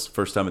Forest Hills.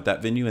 First time at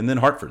that venue. And then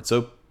Hartford.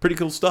 So pretty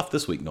cool stuff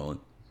this week, Nolan.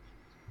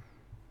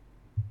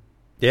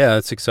 Yeah,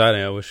 that's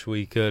exciting. I wish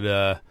we could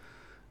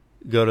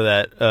go to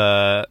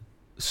that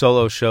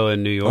solo show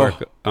in New York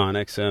on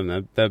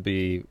XM. That'd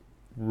be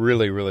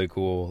really, really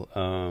cool.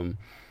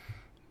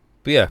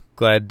 But yeah,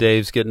 glad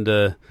Dave's getting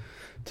to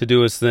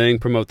do his thing,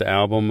 promote the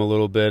album a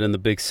little bit in the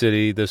big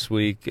city this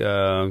week.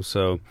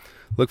 So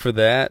look for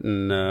that.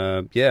 And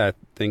I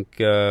think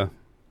other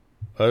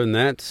than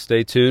that,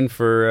 stay tuned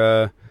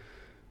for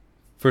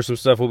some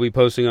stuff we'll be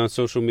posting on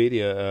social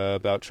media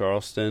about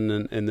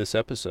Charleston in this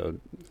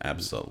episode.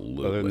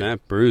 Absolutely. Other than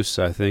that, Bruce,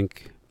 I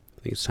think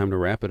it's time to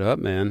wrap it up,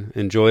 man.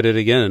 Enjoyed it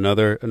again.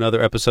 Another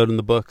episode in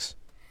the books.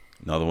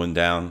 Another one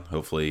down.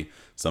 Hopefully,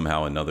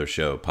 somehow another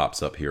show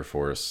pops up here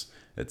for us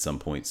at some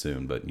point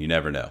soon. But you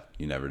never know.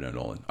 You never know,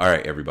 Nolan. All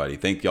right, everybody.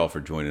 Thank y'all for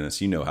joining us.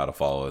 You know how to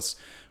follow us.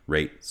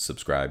 Rate,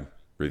 subscribe,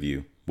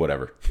 review,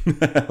 whatever.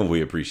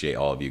 We appreciate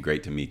all of you.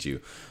 Great to meet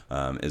you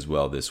as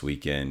well this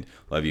weekend.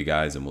 Love you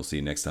guys, and we'll see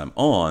you next time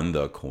on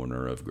the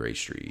Corner of Gray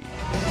Street.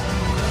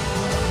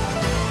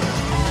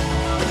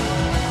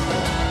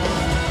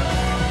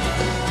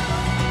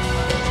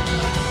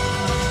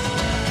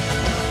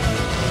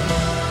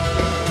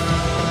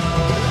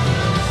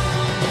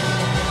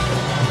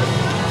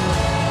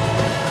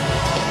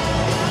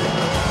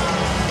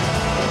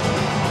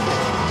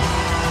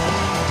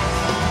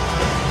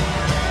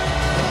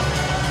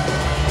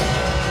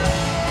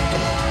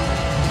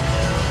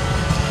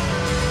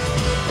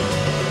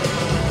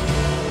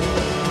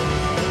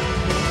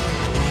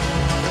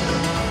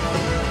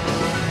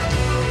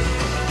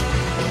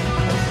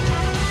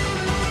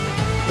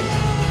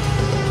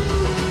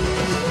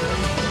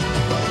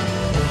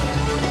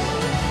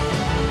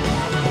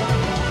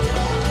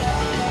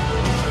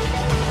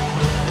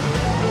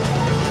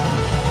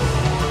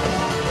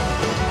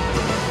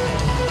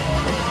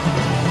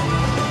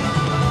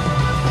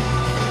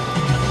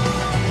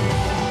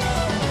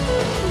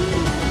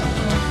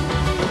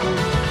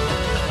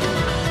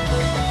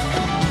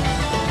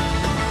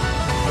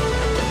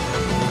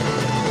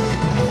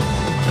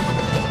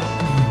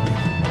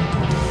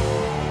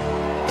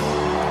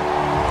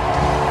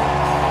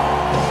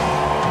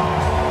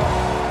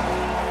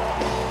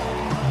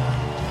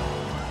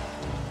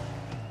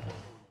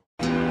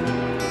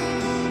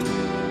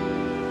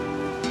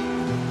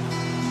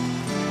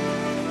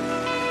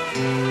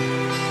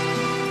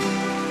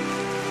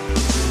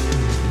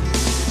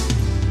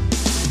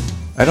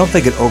 I don't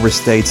think it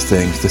overstates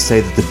things to say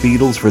that the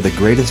Beatles were the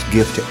greatest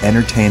gift to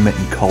entertainment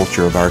and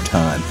culture of our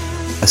time,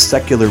 a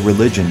secular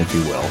religion, if you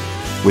will,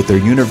 with their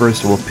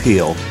universal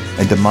appeal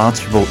and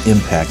demonstrable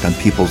impact on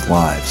people's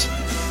lives.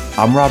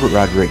 I'm Robert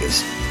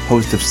Rodriguez,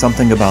 host of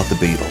Something About the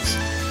Beatles.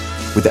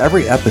 With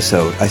every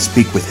episode, I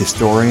speak with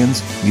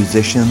historians,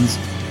 musicians,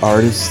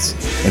 artists,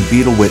 and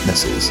Beatle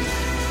witnesses,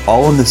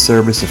 all in the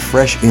service of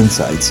fresh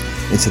insights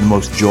into the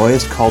most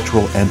joyous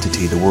cultural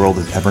entity the world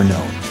has ever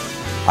known.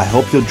 I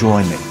hope you'll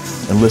join me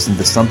and listen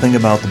to Something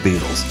About the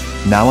Beatles,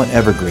 now on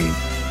Evergreen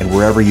and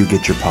wherever you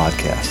get your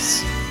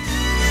podcasts.